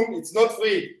moving, boom, it's not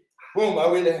free. Boom, I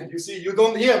will, you see, you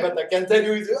don't hear, but I can tell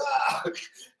you it's,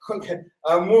 okay,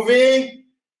 I'm moving,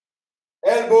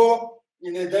 elbow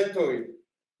in a deltoid,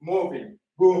 moving,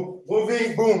 boom,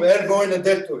 moving, boom, elbow in a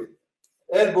deltoid,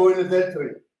 elbow in a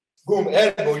deltoid, boom,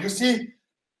 elbow. You see,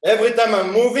 every time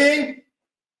I'm moving,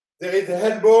 there is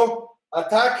an elbow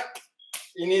attack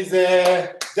in his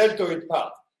deltoid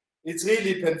part. It's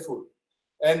really painful.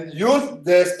 And use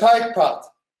the spike part.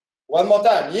 One more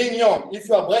time, yin yang. If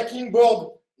you are breaking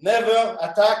board, never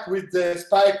attack with the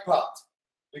spike part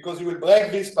because you will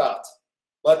break this part.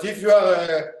 But if you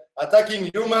are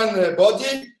attacking human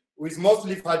body, who is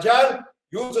mostly fragile,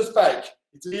 use the spike.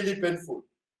 It's really painful.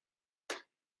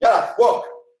 Yeah, work.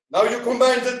 Now you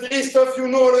combine the three stuff you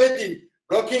know already.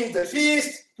 Blocking the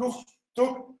fist, tuk,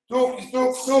 tuk, tuk,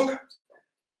 tuk, tuk.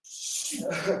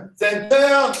 Then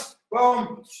turn,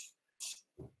 boom.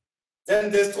 Then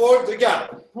destroy the guard.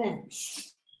 Boom.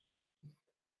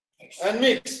 And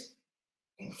mix.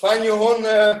 Find your own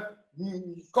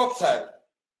cocktail.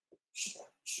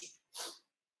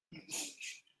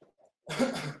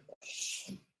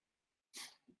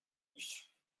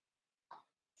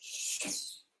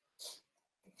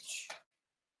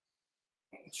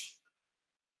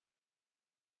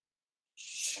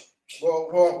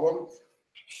 Whoa.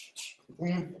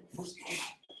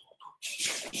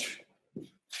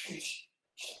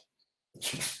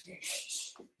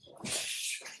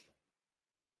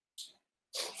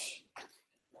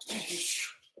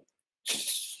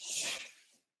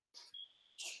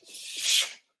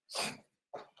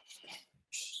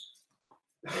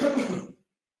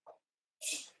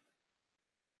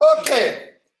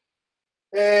 Okay.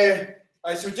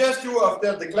 I suggest you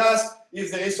after the class,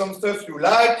 if there is some stuff you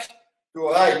like, to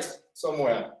write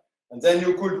somewhere. And then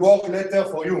you could work later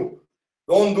for you.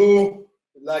 Don't do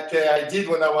like I did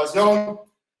when I was young.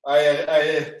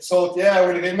 I thought, yeah, I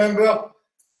will remember,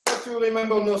 but you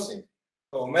remember nothing.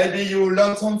 So maybe you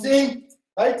learn something,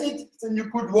 write it, then you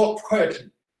could work correctly.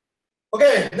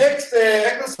 Okay, next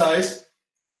exercise.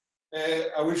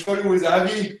 I will show you with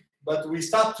Avi, but we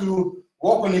start to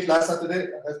work on it last Saturday.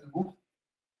 I have the book.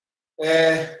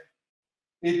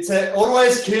 It's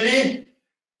always scary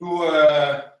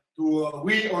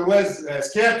we always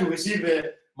scared to receive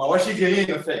mawashigiri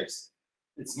in the face.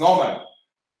 It's normal.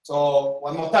 So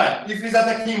one more time. If he's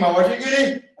attacking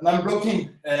Mawashigiri and I'm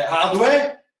blocking hard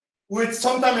way, it's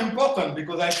sometimes important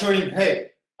because I show him, hey,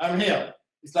 I'm here.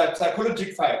 It's like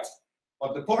psychological fight.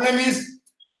 But the problem is,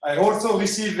 I also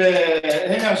receive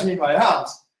energy in my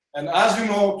arms. And as you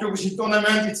know, Kyokushin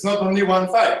tournament, it's not only one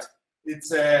fight.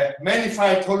 It's many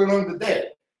fights all along the day.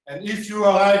 And if you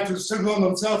arrive to second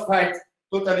and third fight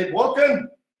totally broken,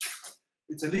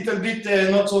 it's a little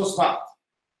bit not so smart.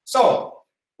 So,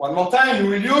 one more time, you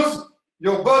will use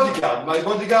your bodyguard. My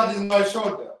bodyguard is my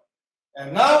shoulder.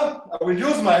 And now, I will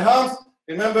use my hands.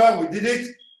 Remember, we did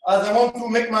it as I want to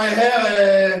make my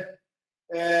hair,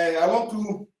 I want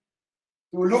to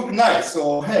look nice.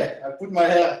 So, hey, I put my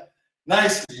hair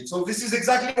nicely. So, this is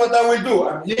exactly what I will do.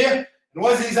 I'm here, and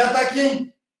once he's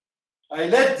attacking, I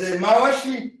let the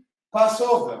Mawashi pass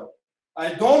over.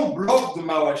 I don't block the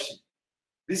Mawashi.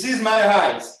 This is my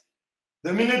eyes.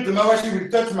 The minute the Mawashi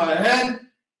will touch my hand,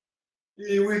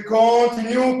 he will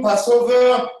continue, pass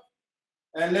over,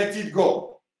 and let it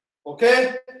go.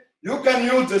 Okay? You can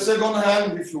use the second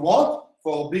hand if you want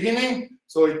for beginning.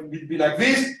 So it will be like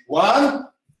this. 1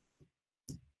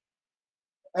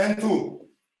 and 2.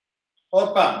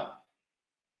 Hot pan.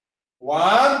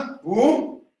 1,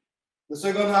 boom. The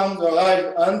second hand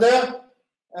arrive under,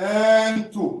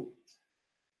 and 2.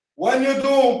 When you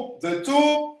do the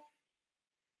 2,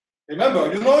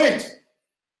 remember, you know it.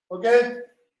 Okay?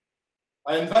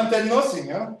 I invented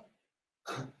nothing, huh?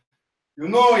 You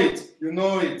know it, you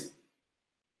know it.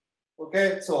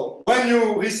 Okay, so when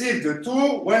you receive the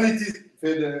 2, when it is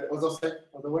the other side,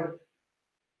 other way.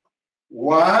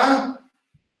 1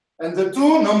 and the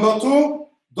 2, number 2,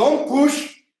 don't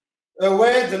push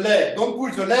away the leg. Don't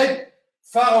push the leg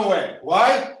far away.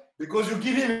 Why? Because you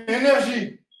give him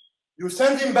energy. You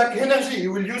send him back energy. He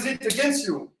will use it against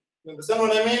you. You understand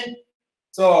what I mean?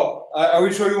 So I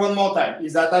will show you one more time.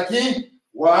 He's attacking.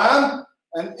 1,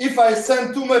 and if I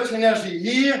send too much energy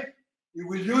here, he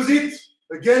will use it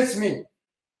against me.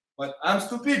 But I'm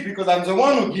stupid because I'm the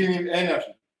one who gives him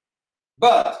energy.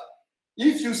 But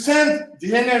if you send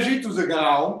the energy to the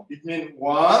ground, it means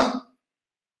 1,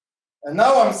 and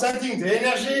now I'm sending the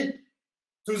energy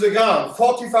to the ground,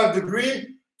 45 degrees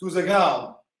to the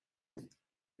ground.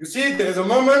 You see, there is a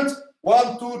moment,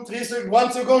 1, 2, 3 seconds,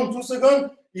 1 second, 2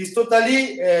 seconds, he's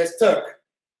totally stuck.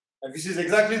 And this is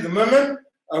exactly the moment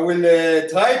I will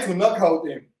try to knock out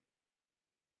him.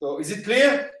 So is it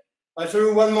clear? I'll show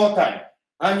you one more time.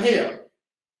 I'm here.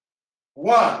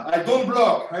 1, I don't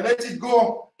block, I let it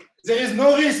go. There is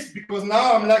no risk because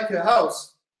now I'm like a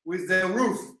house with the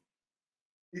roof.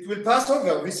 It will pass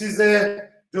over. This is a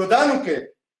Jodanuke.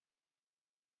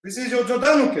 This is your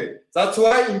Jodanuke. That's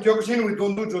why in Kyokushin we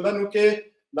don't do Jodanuke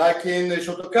like in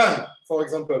Shotokan, for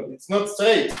example. It's not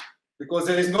straight because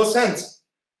there is no sense.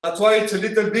 That's why it's a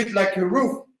little bit like a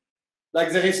roof.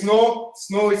 Like there is no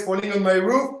snow is falling on my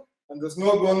roof and the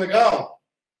snow go on the ground.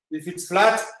 If it's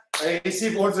flat, I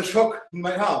receive all the shock in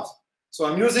my house. So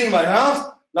I'm using my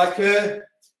hands like a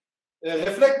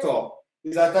reflector.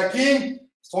 He's attacking,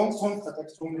 strong, attack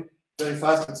strongly, very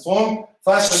fast and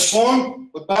strong,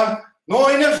 but no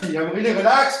energy. I'm really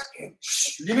relaxed.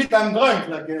 Limit, I'm drunk.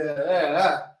 Like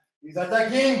he's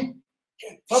attacking.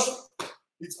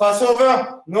 It's pass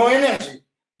over. No energy.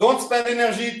 Don't spend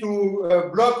energy to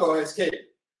block or escape.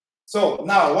 So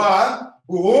now 1,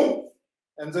 boom,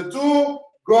 and the 2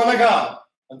 go on the ground,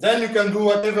 and then you can do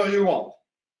whatever you want.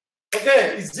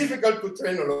 Okay, it's difficult to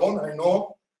train alone, I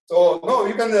know. So no,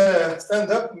 you can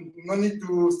stand up. No need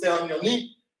to stay on your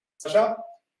knee, Sasha.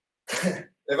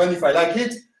 Even if I like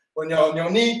it when you're on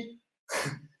your knee.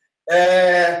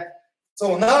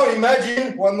 So now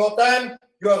imagine one more time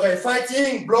you are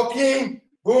fighting, blocking,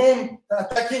 boom,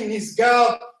 attacking his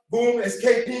guard, boom,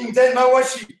 escaping, then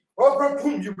Mawashi,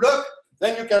 boom, you block,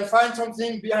 then you can find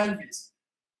something behind this.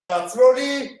 Start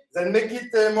slowly, then make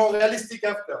it more realistic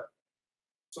after.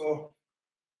 So,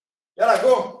 yalla,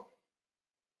 go.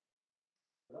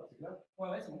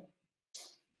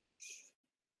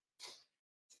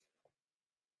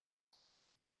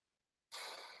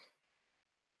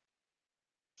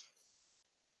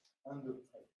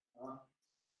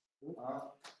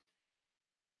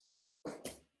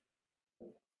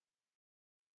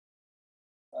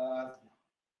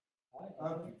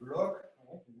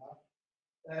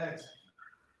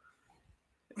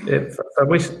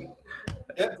 Fabrice,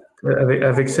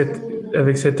 avec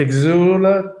cet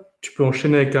exo-là, tu peux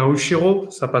enchaîner avec un Ushiro,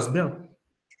 ça passe bien.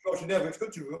 Tu peux enchaîner avec ce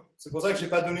que tu veux. C'est pour ça que je n'ai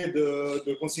pas donné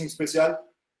de consigne spéciale.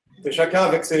 C'est chacun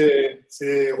avec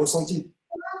ses ressentis.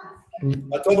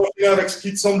 À toi d'enchaîner avec ce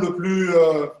qui te semble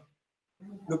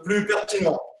le plus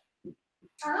pertinent.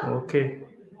 Ok.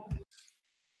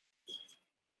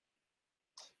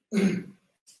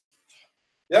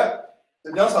 Yeah,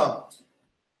 c'est bien ça.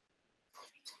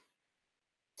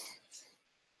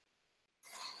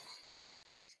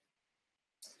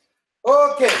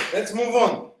 Okay, let's move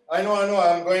on. I know,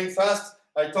 I'm going fast.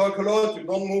 I talk a lot, you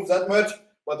don't move that much,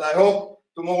 but I hope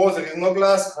tomorrow there is no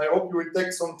class. I hope you will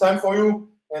take some time for you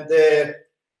and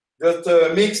just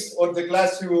mix all the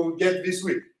class you get this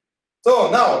week.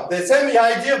 So now, the same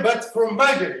idea, but from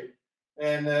margarine.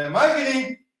 And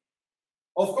margarine,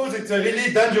 of course, it's a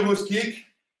really dangerous kick.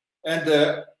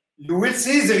 And you will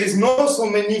see there is not so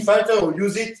many fighters who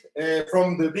use it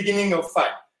from the beginning of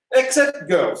fight, except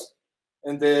girls.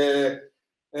 And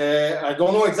I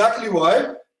don't know exactly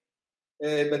why,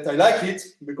 but I like it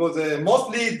because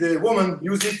mostly the women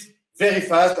use it very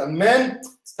fast, and men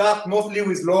start mostly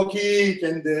with low kick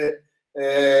and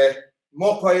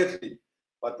more quietly.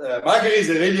 But margarine is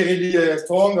a really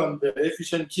strong and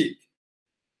efficient kick.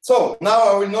 So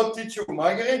now I will not teach you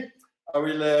margarine. I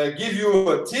will give you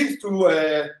a tip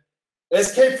to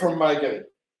escape from margarine.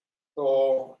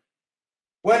 So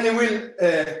when you will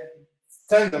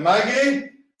stand the margarine,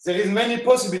 there is many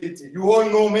possibilities. You all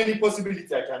know many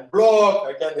possibilities. I can block,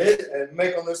 I can hit and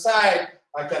make on the side,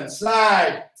 I can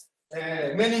slide,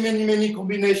 many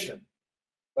combinations.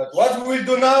 But what we will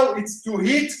do now is to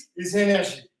hit his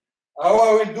energy. How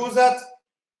I will do that?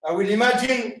 I will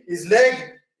imagine his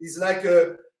leg is like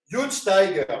a huge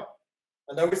tiger.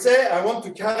 And I will say, I want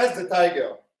to caress the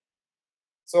tiger.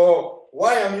 So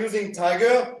why I'm using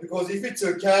tiger? Because if it's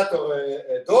a cat or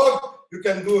a dog, you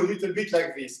can do a little bit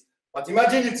like this. But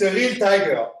imagine it's a real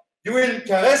tiger. You will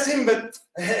caress him, but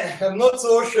I'm not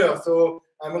so sure. So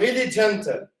I'm really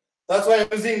gentle. That's why I'm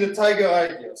using the tiger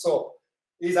idea. So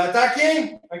he's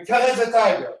attacking and caress the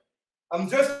tiger. I'm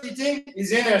just hitting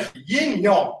his energy. Yin,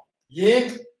 yang.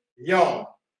 Yin, yang.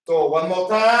 So one more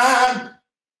time.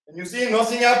 And you see,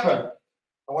 nothing happened.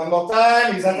 And one more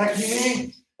time, he's attacking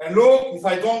me. And look, if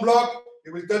I don't block,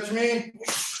 he will touch me.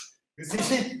 You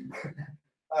see?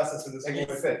 Ah, ça c'est le second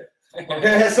effet.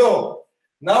 Okay, so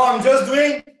now I'm just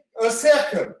doing a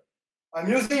circle. I'm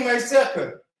using my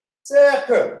circle.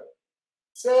 Circle.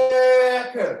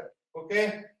 Circle.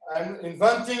 Okay? I'm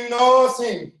inventing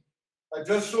nothing. I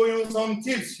just show you some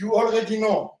tips you already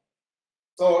know.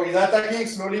 So he's attacking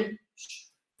slowly.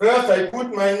 First, I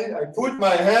put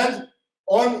my hand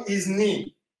on his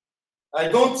knee. I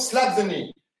don't slap the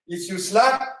knee. If you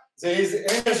slap, there is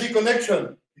energy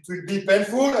connection. It will be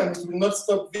painful and it will not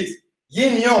stop this.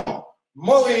 Yin yang.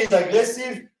 More he is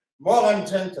aggressive, more I'm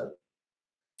gentle.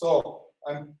 So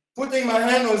I'm putting my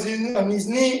hand on his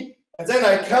knee, and then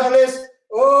I caress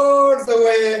all the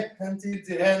way until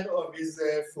the end of his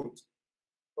foot.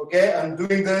 Okay, I'm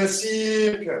doing the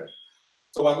circle.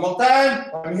 So one more time,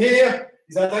 I'm here,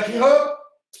 he's attacking up,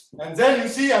 and then you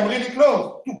see I'm really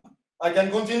close. I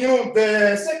can continue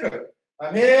the circle.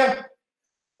 I'm here,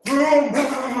 boom,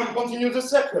 continue the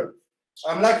circle.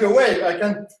 I'm like a wave. I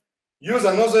can use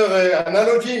another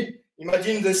analogy.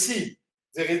 Imagine the sea.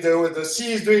 There is the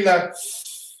sea is doing like.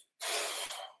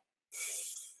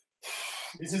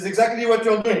 This is exactly what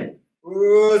you're doing.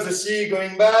 Oh, the sea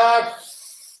going back,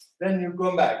 then you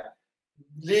come back.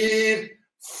 Leave,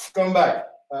 come back.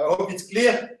 I hope it's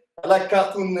clear. I like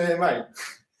cartoon mind.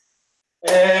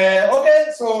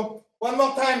 Okay, so one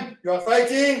more time. You are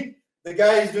fighting. The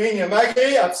guy is doing a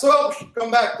migraine, absorb,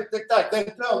 come back, tac, then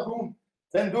turn, boom.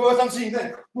 Then do something,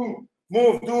 then boom,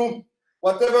 move, do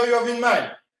whatever you have in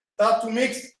mind. Start to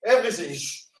mix everything.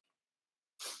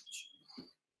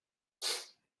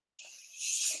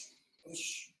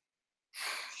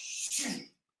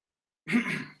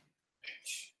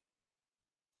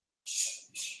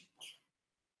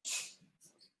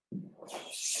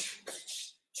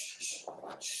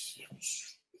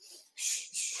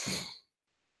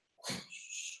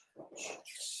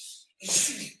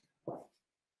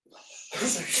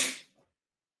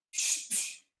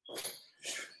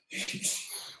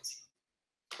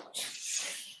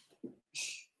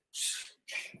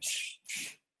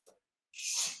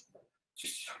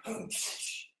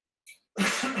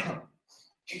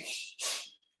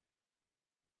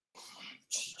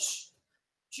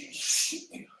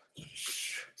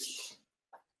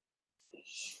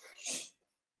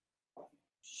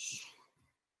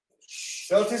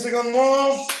 30 seconds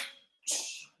more.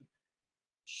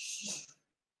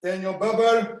 Then your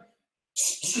bubble.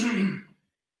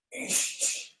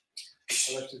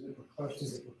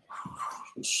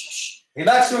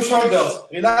 Relax your shoulders.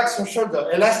 Relax your shoulder.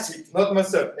 Elastic, not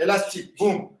muscle. Elastic.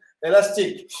 Boom.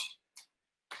 Elastic.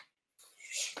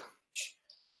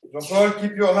 Jean-Paul,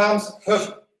 keep your arms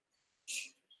up.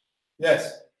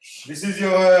 Yes. This is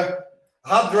your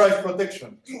hard drive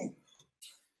protection.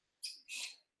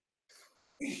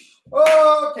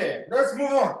 Okay, let's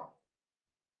move on.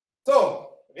 So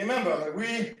remember,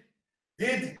 we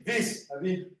did this.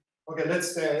 Okay,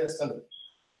 let's stand up.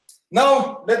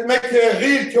 Now let's make a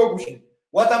real Kyokushin.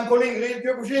 What I'm calling real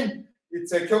Kyokushin,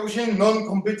 it's a Kyokushin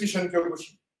non-competition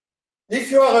Kyokushin. If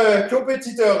you are a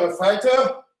competitor, a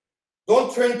fighter,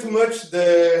 don't train too much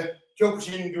the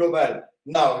Kyokushin global.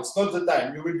 Now, it's not the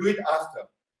time. You will do it after.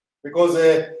 Because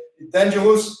it's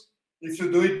dangerous if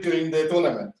you do it during the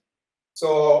tournament.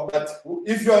 So, but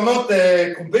if you are not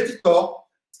a competitor,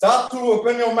 start to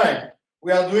open your mind.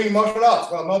 We are doing martial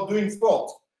arts. We are not doing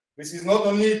sport. This is not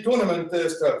only tournament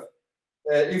stuff.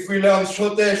 If we learn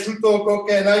shote, shuto,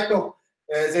 koke, naito,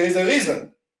 there is a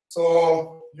reason.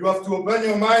 So you have to open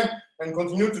your mind and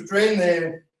continue to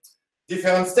train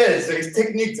different styles. There is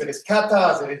technique, there is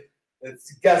kata, there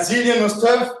is gazillion of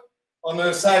stuff on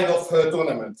the side of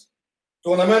tournament.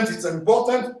 Tournament is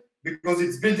important because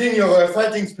it's building your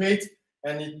fighting spirit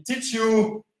and it teaches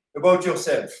you about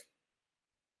yourself.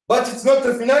 But it's not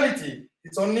the finality.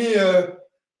 It's only a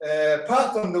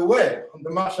part on the way, on the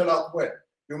martial art way.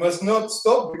 You must not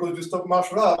stop because you stop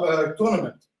martial art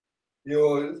tournament.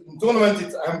 In tournament,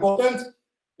 it's important.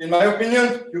 In my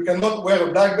opinion, you cannot wear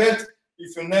a black belt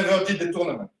if you never did the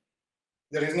tournament.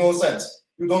 There is no sense.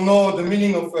 You don't know the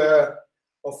meaning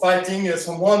of fighting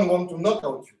someone who wants to knock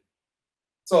out you.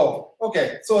 So,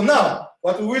 okay. So now,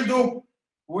 what we will do,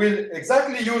 we'll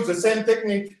exactly use the same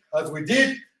technique as we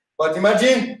did, but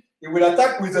imagine he will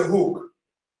attack with a hook.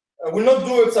 I will not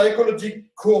do a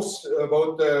psychology course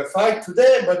about the fight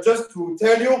today, but just to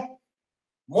tell you,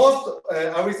 most,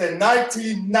 I would say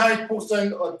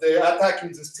 99% of the attack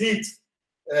in the street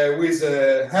with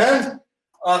a hand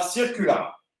are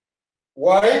circular.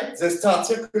 Why? They start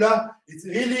circular. It's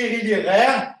really, really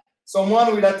rare.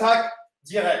 Someone will attack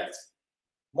direct.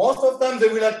 Most of them, they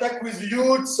will attack with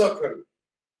huge circle.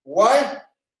 Why?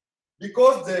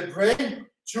 Because the brain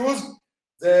choose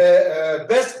the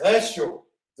best ratio.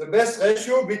 The best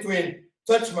ratio between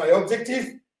touch my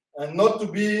objective and not to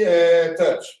be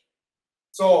touched.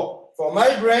 So for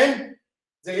my brain,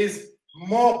 there is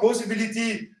more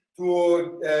possibility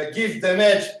to give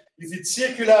damage if it's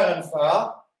circular and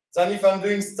far than if I'm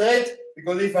doing straight,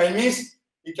 because if I miss,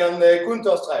 it can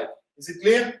counter strike. Is it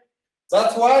clear?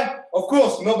 That's why, of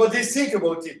course, nobody think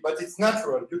about it, but it's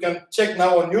natural. You can check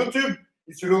now on YouTube.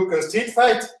 If you look at street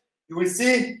fight, you will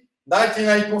see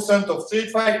 99% of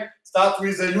street fight start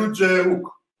with a huge hook.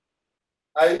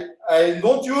 I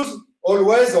don't use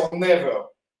always or never,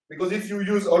 because if you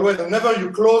use always or never,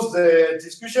 you close the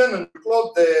discussion and you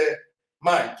close the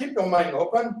mind. Keep your mind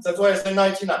open. That's why I say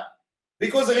 99,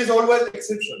 because there is always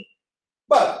exception.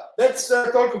 But let's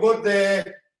talk about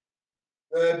the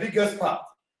biggest part.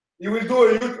 You will do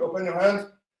a huge, open your hand.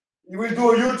 You will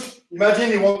do a huge,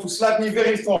 imagine you want to slap me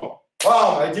very strong.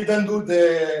 Wow, I didn't do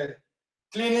the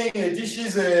cleaning the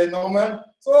dishes normal.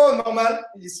 So normal,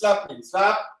 he slapped me.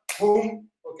 Slap, boom,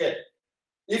 okay.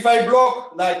 If I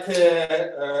block like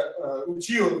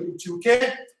uchi or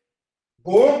uchi-uke,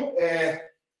 boom,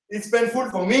 it's painful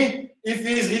for me. If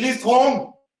he's really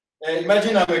strong,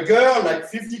 imagine I'm a girl, like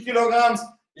 50 kilograms,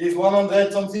 he's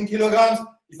 100 something kilograms.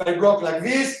 If I block like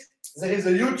this, there is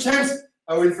a huge chance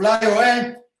I will fly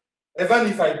away. Even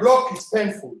if I block, it's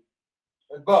painful.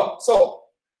 But, so,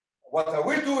 what I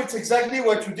will do, it's exactly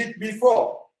what you did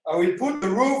before. I will put the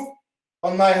roof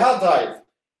on my hard drive.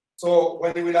 So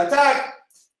when he will attack,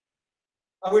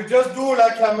 I will just do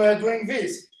like I'm doing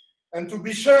this. And to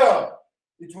be sure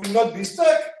it will not be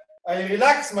stuck, I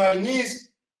relax my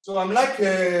knees. So I'm like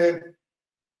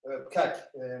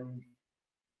cat.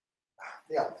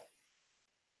 Yeah.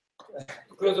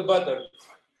 Close the button.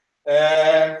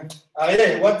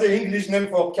 Ariel, what's the English name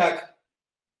for cat?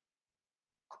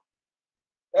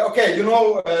 Okay, you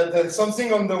know, there's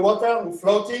something on the water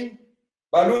floating.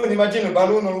 Balloon, imagine a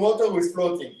balloon on water with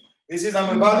floating. This is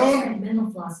I'm a balloon.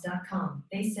 Mentalfloss.com,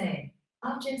 they say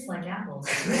objects like apples,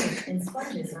 fruit, and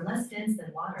sponges are less dense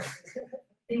than water.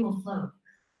 They will float.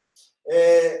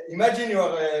 Imagine you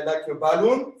are like a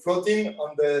balloon floating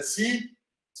on the sea.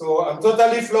 So I'm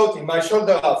totally floating. My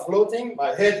shoulders are floating,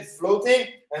 my head is floating,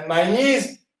 and my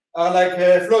knees are like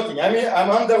floating. I mean,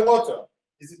 I'm underwater.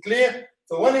 Is it clear?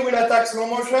 So when he will attack slow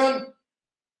motion,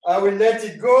 I will let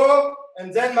it go,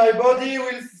 and then my body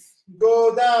will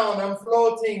go down. I'm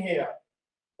floating here.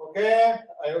 Okay?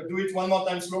 I will do it one more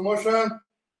time, slow motion.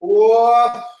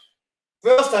 Whoa.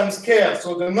 First, I'm scared.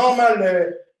 So the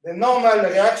normal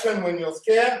reaction when you're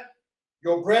scared,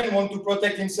 your brain wants to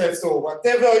protect himself. So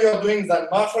whatever you're doing that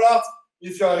martial arts,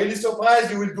 if you are really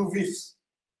surprised, you will do this.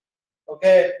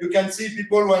 Okay? You can see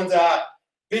people when they are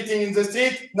beating in the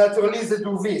street, naturally they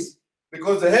do this.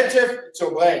 because the head chef, it's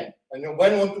your brain, and your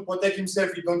brain wants to protect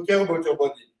himself. He don't care about your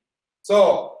body.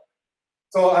 So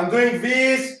I'm doing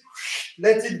this,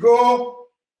 let it go,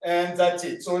 and that's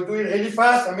it. So do it really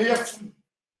fast. I'm here,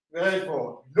 very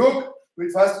forward. Look, do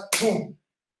it fast, boom.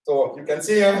 So you can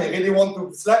see, I really want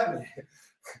to slap me.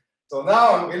 So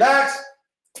now I'm relaxed,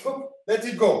 let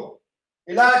it go.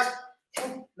 Relax,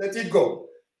 let it go.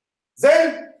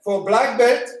 Then for black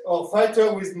belt or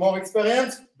fighter with more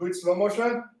experience, do it slow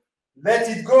motion, let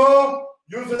it go,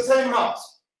 use the same arms.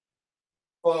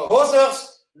 For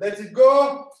others, let it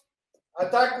go,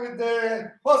 attack with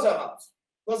the other arms.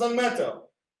 Doesn't matter.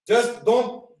 Just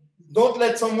don't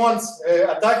let someone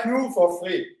attack you for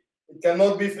free. It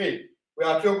cannot be free. We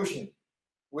are Kyokushin.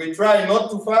 We try not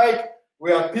to fight.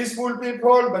 We are peaceful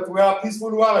people, but we are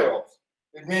peaceful warriors.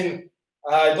 It means,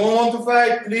 I don't want to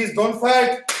fight, please don't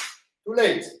fight. Too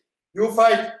late. You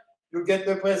fight, you get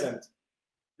the present.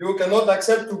 You cannot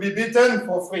accept to be beaten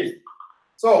for free.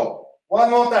 So, one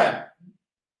more time.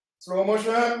 Slow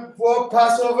motion, walk,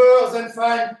 pass over, then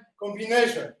find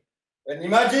combination. And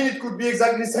imagine it could be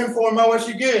exactly the same for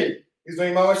Mawashigiri. He's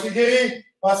doing Mawashigiri,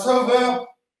 pass over.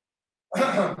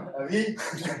 Avi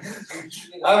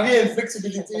and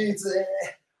flexibility. It's,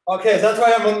 okay, that's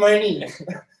why I'm on my knee.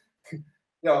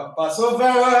 Yeah, pass over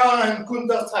and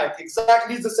counter strike.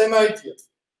 Exactly the same idea.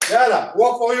 Yalla,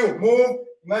 work for you. Move.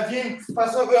 Imagine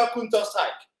pass over, counter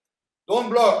strike. Don't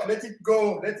block. Let it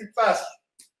go. Let it pass.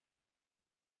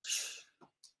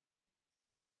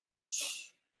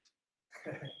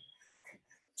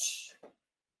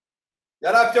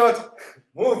 Yalla, Piotr.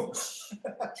 Move.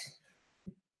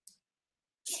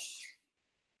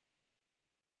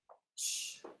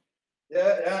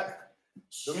 Yeah.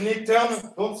 Dominic,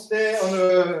 turn. Don't stay on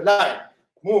the line.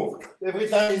 Move. Every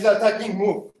time he's attacking,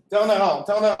 move. Turn around.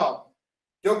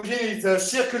 Kyokushin is a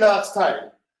circular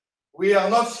style. We are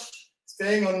not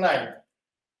staying on line.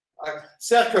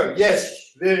 Circle,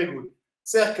 yes, very good.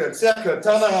 Circle,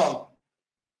 turn around.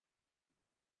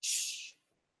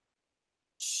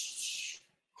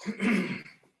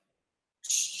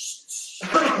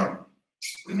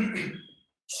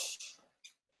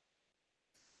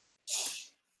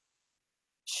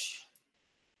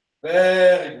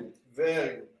 Very good, very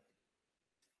good.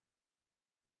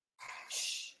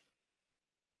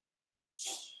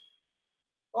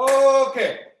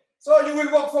 Okay, so you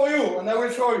will work for you, and I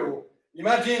will show you.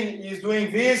 Imagine he's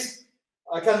doing this.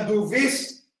 I can do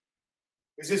this.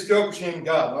 This is Kyokushin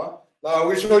guard. No? Now I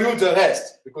will show you the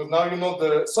rest, because now you know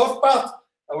the soft part.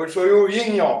 I will show you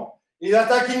yin yang. He's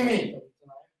attacking me.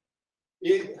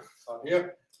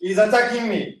 He's attacking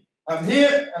me. I'm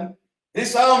here, and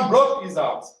this arm block his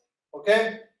arms.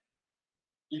 Okay?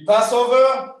 He pass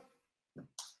over.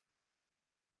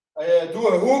 I do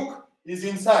a hook. He's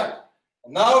inside.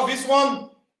 And now this one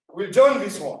will join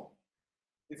this one.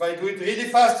 If I do it really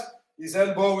fast, his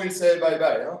elbow will say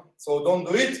bye-bye. Huh? So don't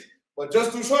do it. But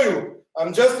just to show you,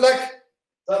 I'm just like,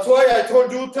 that's why I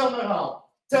told you turn around.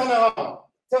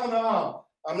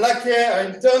 I'm like here,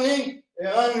 I'm turning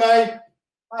around my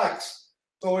axe.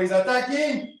 So he's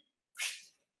attacking.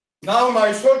 Now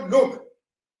my shoulder,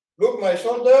 look, my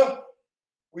shoulder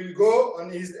will go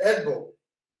on his elbow.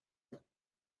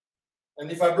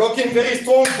 And if I block him very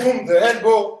strong, boom, the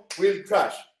elbow will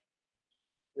crash.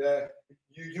 Yeah,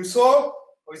 you saw?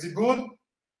 Or is it good?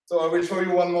 So I will show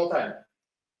you one more time.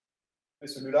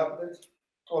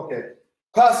 Okay.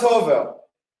 Pass over.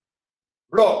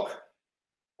 Block.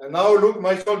 And now look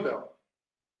my shoulder.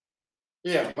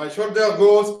 Here, my shoulder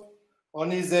goes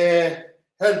on his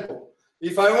elbow.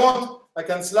 If I want, I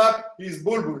can slap his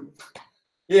bulbul.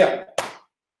 Here.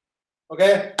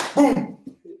 Okay? Boom!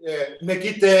 Make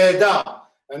it down.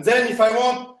 And then if I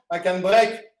want, I can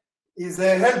break his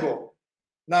elbow.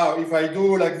 Now, if I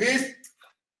do like this,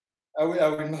 I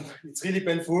will not. It's really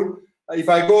painful. If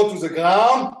I go to the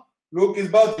ground, look his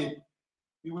body.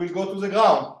 He will go to the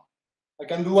ground. I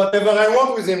can do whatever I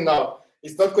want with him now.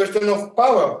 It's not question of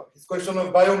power. It's question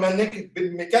of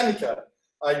biomechanical.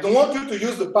 I don't want you to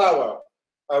use the power.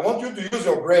 I want you to use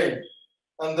your brain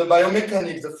and the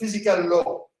biomechanics, the physical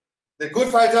law. The good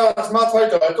fighter, the smart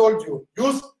fighter, I told you,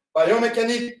 use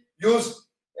biomechanics, use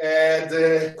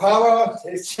the power,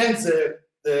 exchange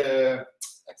the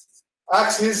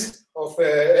axis of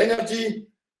energy,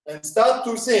 and start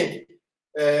to think.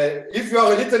 If you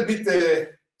are a little bit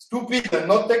stupid and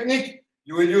not technique,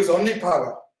 you will use only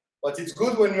power. But it's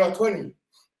good when you are 20.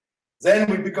 Then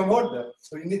we become older.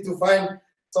 So you need to find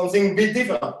something a bit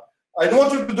different. I don't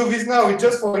want you to do this now, it's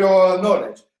just for your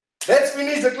knowledge. Let's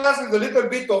finish the class with a little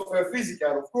bit of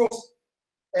physical, of course.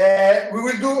 We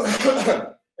will do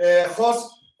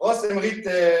Ross Emrit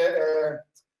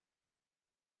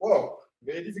Wow,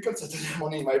 very difficult Saturday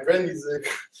morning. My brain is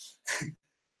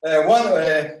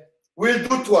we'll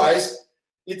do twice.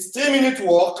 It's 3-minute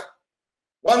walk,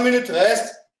 1 minute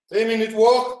rest, 3-minute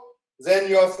walk, then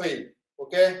you are free.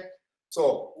 Okay?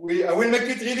 So I will make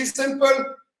it really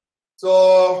simple.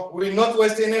 So we'll not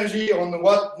waste energy on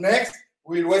what next.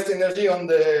 We'll waste energy on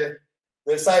the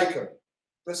cycle.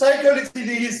 The cycle is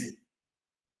really easy.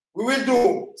 We will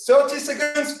do 30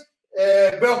 seconds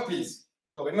burpees.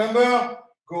 So remember,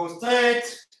 go straight,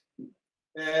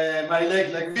 my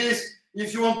leg like this.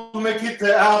 If you want to make it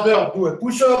harder, do a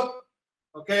push-up.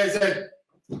 Okay, then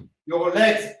your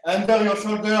legs under your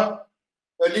shoulder,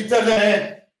 a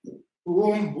little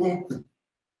boom, boom.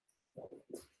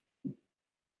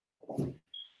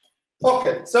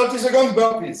 Okay, 30 seconds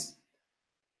burpees.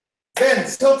 Then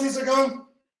 30 seconds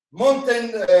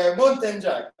mountain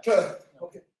jack.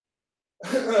 Okay.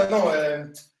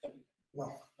 No,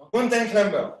 mountain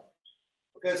climber.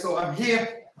 Okay, so I'm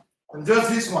here and just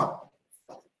this one.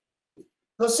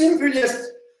 The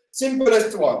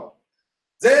simplest one.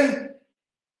 Then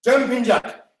jumping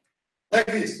jack, like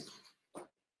this.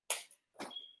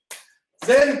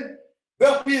 Then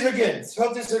burpees again,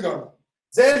 30 seconds.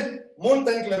 Then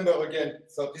mountain climber again,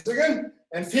 30 seconds.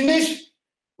 And finish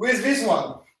with this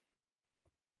one.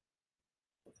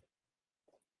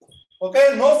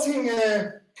 Okay, nothing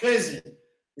crazy.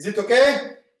 Is it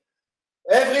okay?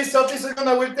 Every 30 seconds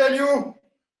I will tell you,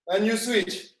 and you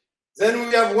switch. Then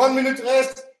we have 1 minute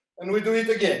rest, and we do it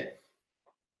again.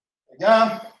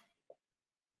 Again.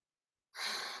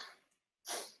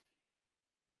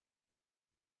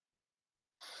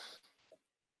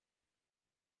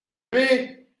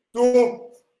 3, 2,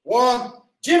 1,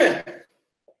 Jimmy.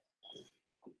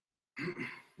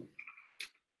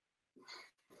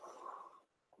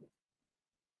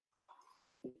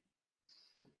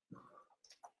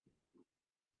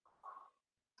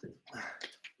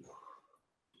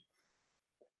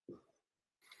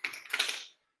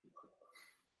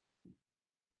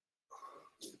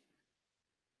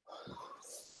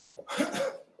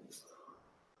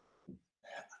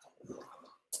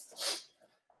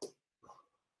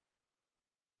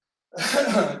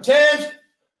 Change,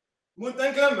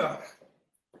 mountain climber.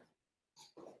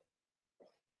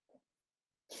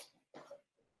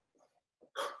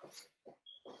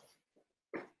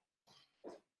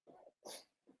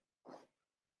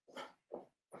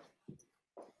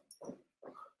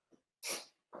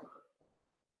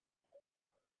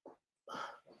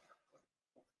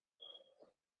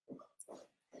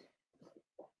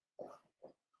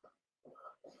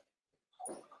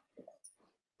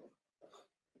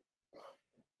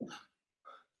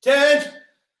 Change,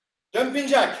 jumping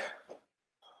jack.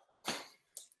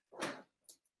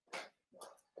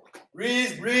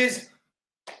 Breathe, breathe.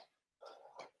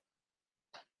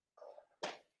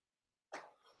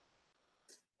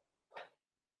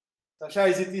 Sasha,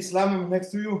 is it Islam next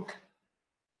to you?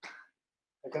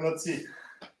 I cannot see.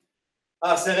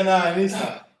 Ah, Serena and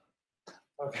Islam.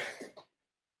 Okay.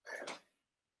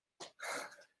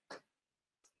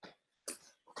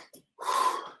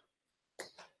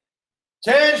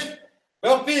 Change,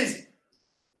 burpees.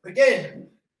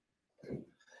 Again.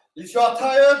 If you are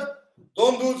tired,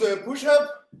 don't do the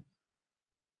push-up,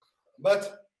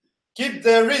 but keep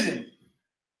the rhythm.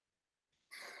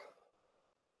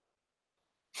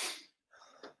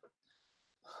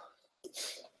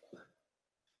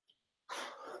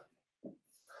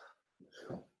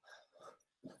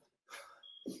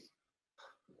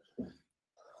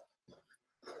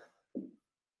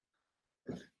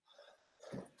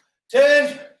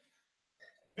 Change.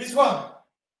 This one.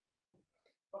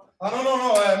 Oh,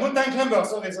 no, mountain climber.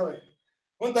 Sorry.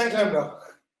 Mountain climber.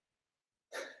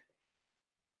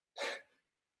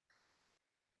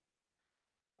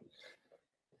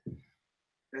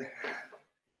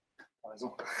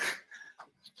 Raison.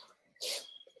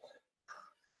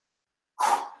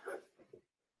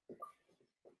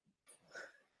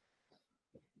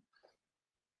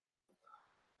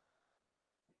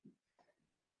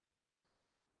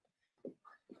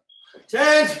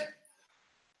 Change.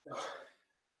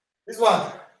 This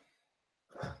one.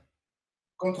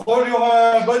 Control your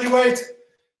body weight.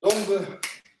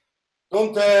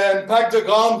 Don't impact the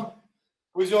ground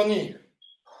with your knee.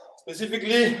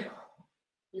 Specifically,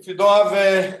 if you don't have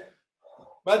a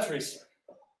mattress.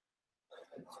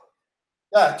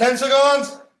 Yeah, 10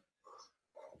 seconds.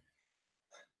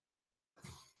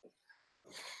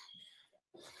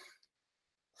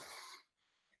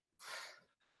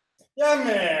 Yeah,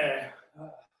 man.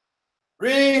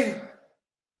 Breathe.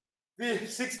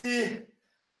 60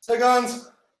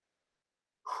 seconds.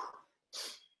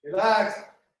 Relax.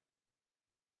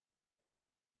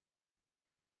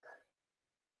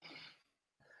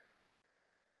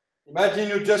 Imagine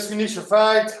you just finish a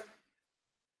fight,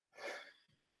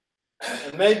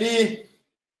 and maybe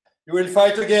you will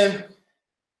fight again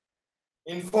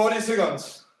in 40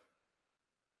 seconds.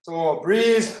 So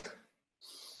breathe,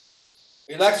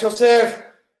 relax yourself,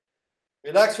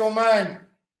 relax your mind.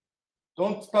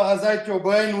 Don't parasite your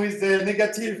brain with the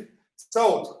negative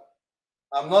thought.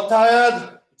 I'm not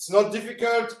tired, it's not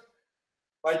difficult.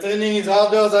 My training is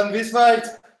harder than this fight.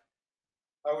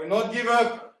 I will not give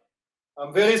up.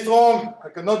 I'm very strong, I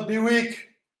cannot be weak.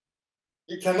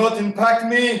 It cannot impact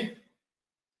me.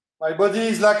 My body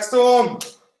is like stone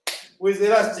with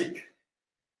elastic.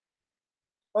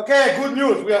 Okay, good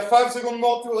news. We have 5 seconds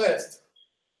more to rest.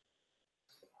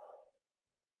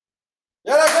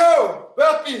 Yalla, go!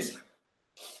 Burpees!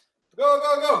 Go,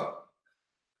 go, go!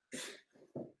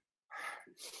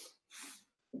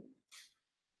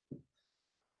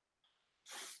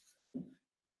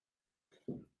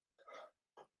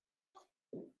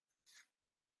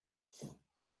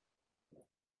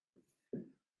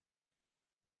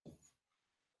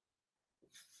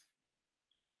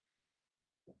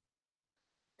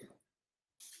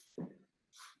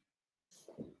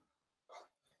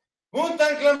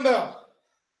 Mountain climber.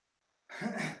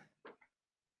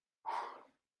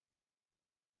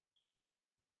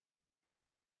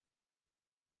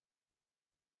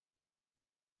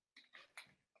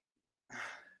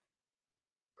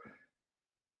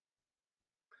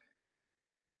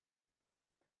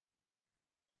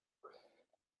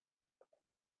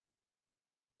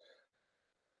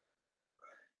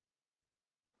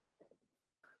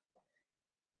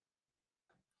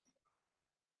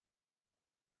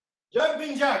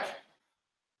 Jumping jack.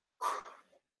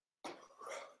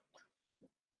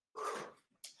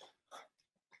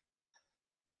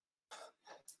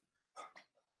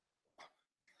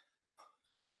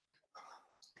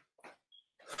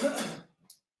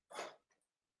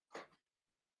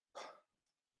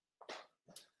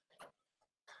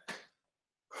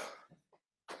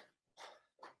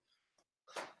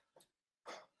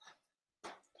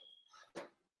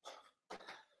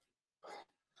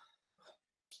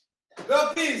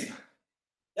 Burpees.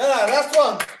 Yalla, last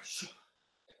one.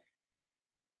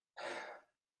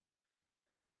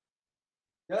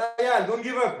 Yalla, yalla, don't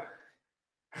give up.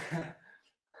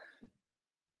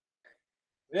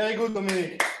 Very good,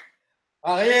 Dominic.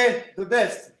 Arié, the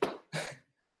best. But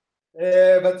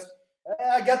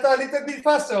I got a little bit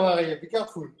faster, Arié. Be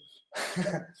careful.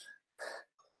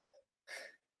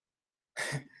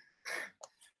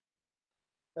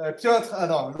 Piotr, ah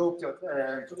non, l'eau, Piotr.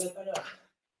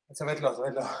 Ça va être là, ça va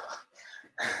être là.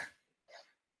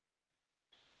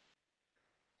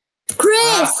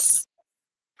 Chris!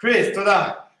 Chris,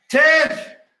 toda.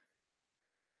 Change!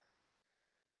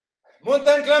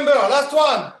 Mountain climber, last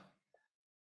one.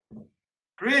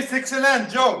 Chris, excellent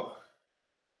job.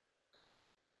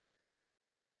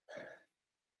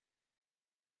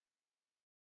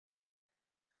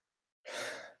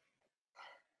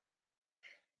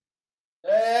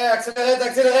 Accelerate,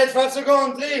 accelerate, 5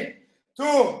 seconds, 3,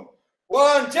 2,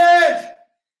 1, change!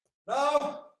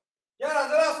 Now, yeah,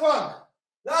 the last one.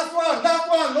 Last one, last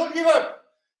one, don't give up.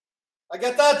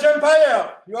 Agatha, jump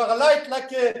higher. You are light like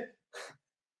a...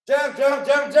 Jump, jump,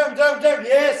 jump, jump, jump, jump.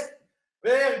 Yes,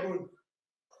 very good.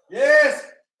 Yes.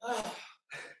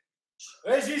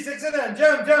 Regis, excellent.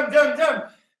 Jump, jump, jump, jump.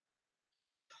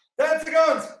 10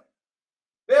 seconds.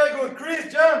 Very good.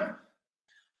 Chris, jump.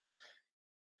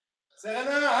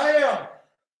 Serena, higher.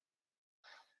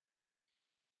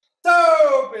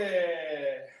 Stop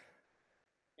it.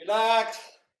 Relax.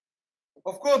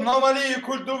 Of course, normally you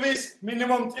could do this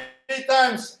minimum 3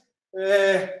 times.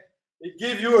 It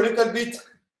gives you a little bit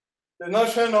the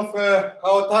notion of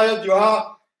how tired you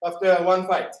are after one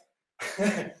fight.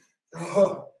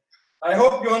 So, I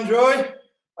hope you enjoy.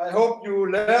 I hope you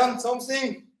learn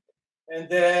something and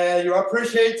you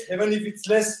appreciate, even if it's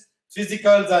less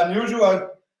physical than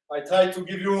usual. I try to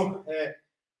give you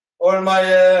all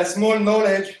my small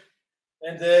knowledge.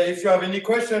 And if you have any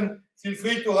question, feel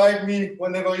free to write me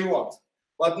whenever you want.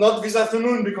 But not this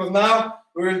afternoon, because now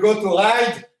we will go to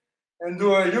ride and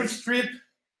do a huge trip,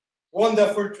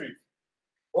 wonderful trip.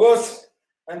 Boss,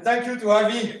 and thank you to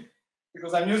Avi,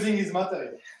 because I'm using his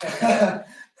material.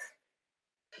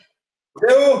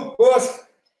 Leo, boss.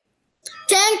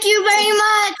 Thank you very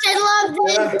much. I love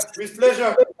it. With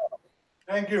pleasure.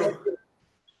 Thank you.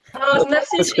 Oh,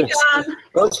 merci, Shihan.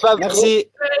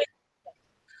 Merci.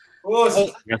 Boss,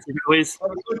 Merci, Fabrice.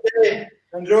 have a good day.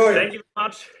 Enjoy. Thank you very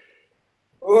much.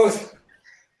 Boss.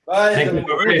 Bye. Thank you,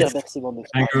 Fabrice.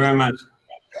 Thank you very much.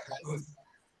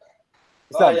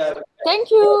 Bye.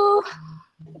 Thank you.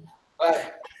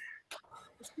 Bye.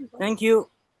 Thank you.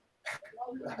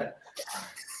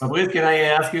 Fabrice, can I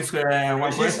ask you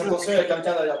one question? Attention, il y a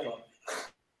quelqu'un derrière toi.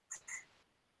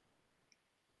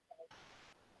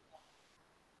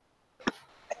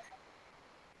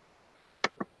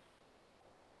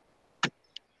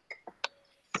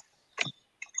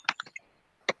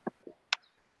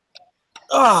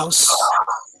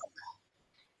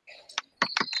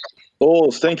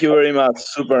 Oh, thank you very much.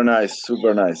 Super nice,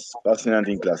 super nice.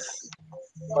 Fascinating class.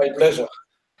 My pleasure.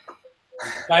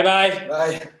 Bye-bye.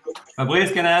 Bye.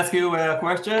 Fabrice, can I ask you a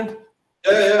question?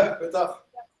 Yeah, better.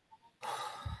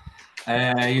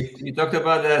 You talked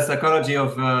about the psychology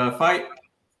of fight.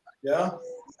 Yeah.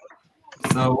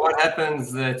 So what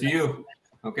happens to you,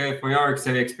 okay, for your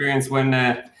experience when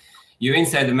you're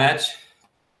inside the match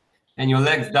and your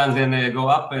legs don't go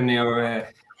up and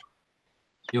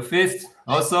your fist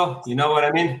also, you know what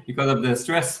I mean, because of the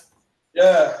stress?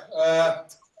 Yeah.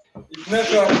 It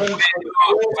never happened.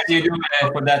 What do you do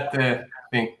for that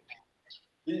thing?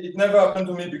 It never happened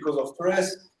to me because of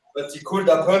stress, but it could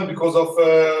happen because of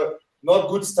not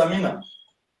good stamina.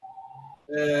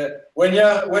 When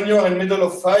you're in the middle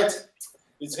of fight,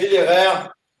 it's really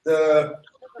rare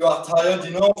you are tired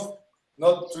enough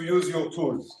not to use your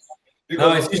tools.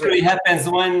 No, it usually happens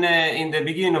when in the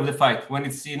beginning of the fight, when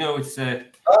it's it's. The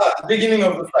beginning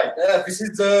of the fight. Yeah, this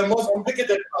is the most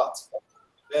complicated part.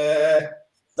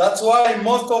 That's why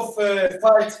most of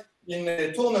fight in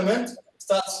a tournament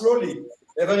start slowly,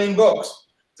 even in box.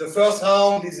 The first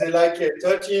round is like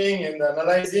touching and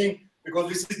analyzing, because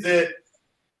this is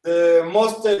the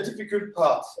most difficult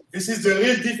part. This is the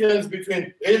real difference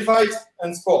between real fight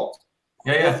and sport.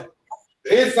 Yeah.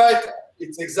 Real fight,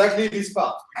 it's exactly this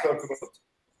part we talk about.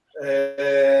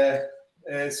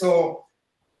 So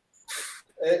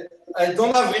I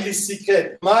don't have really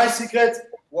secret. My secret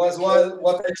was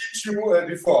what I teach you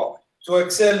before, to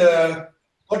excel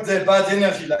all the bad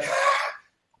energy. Like,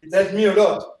 it helped me a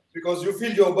lot, because you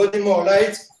feel your body more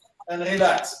light and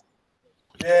relaxed.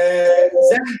 Then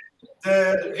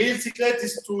the real secret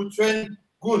is to train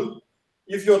good.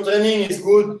 If your training is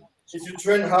good, if you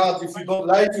train hard, if you don't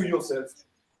lie to yourself,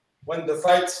 when the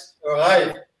fight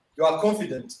arrives, you are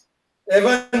confident.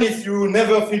 Even if you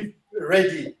never feel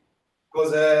ready,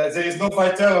 because there is no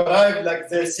fighter arrive like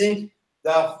they think they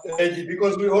are ready,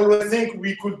 because we always think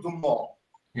we could do more.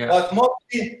 Yeah. But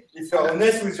mostly, if you are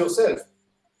honest with yourself,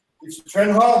 if you train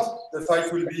hard, the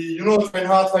fight will be, train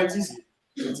hard, fight easy.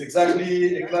 It's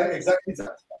exactly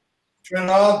that. Train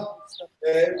hard.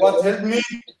 What helped me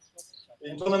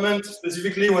in tournament,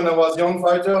 specifically when I was young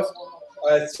fighter,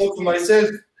 I thought to myself,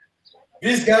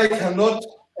 this guy cannot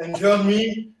injure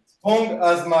me strong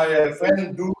as my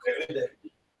friend do every day.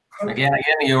 Again,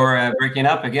 you're breaking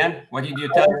up again. What did you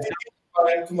tell yourself?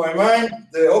 To my mind,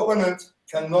 the opponent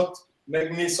cannot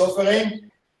make me suffering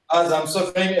as I'm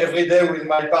suffering every day with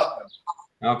my partner.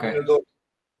 Okay.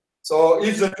 So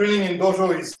if the training in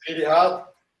dojo is really hard,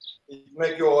 it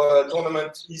makes your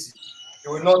tournament easy.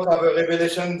 You will not have a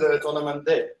revelation the tournament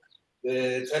day.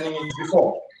 The training is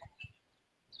before.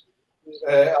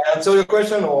 I answer your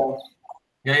question, or?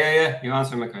 Yeah. You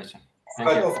answer my question.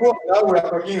 But of course, now we are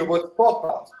talking about sport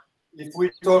part. If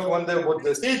we talk one day about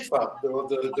the street fight,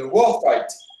 the war fight,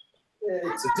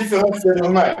 it's a different state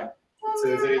of mind.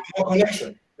 There is no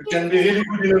connection. You can be really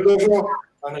good in a dojo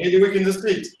and really weak in the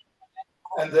street.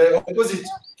 And the opposite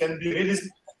can be really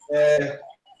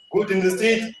good in the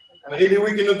street and really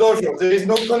weak in the dojo. There is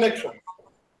no connection.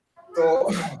 So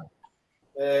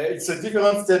it's a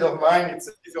different state of mind. It's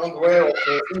a different way of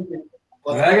thinking.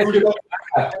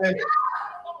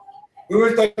 We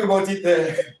will talk about it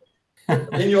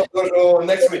in your dojo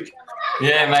next week.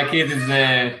 Yeah, my kid is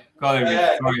calling me.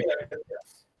 Sorry.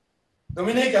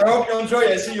 Dominic, I hope you enjoy.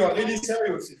 I see you are really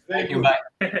serious. It's very good.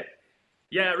 Bye.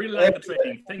 Yeah, I really like the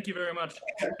training. Thank you very much.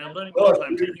 I'm learning a lot.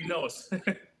 I'm taking notes.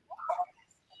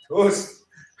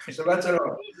 Shabbat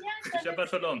shalom. Shabbat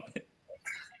shalom.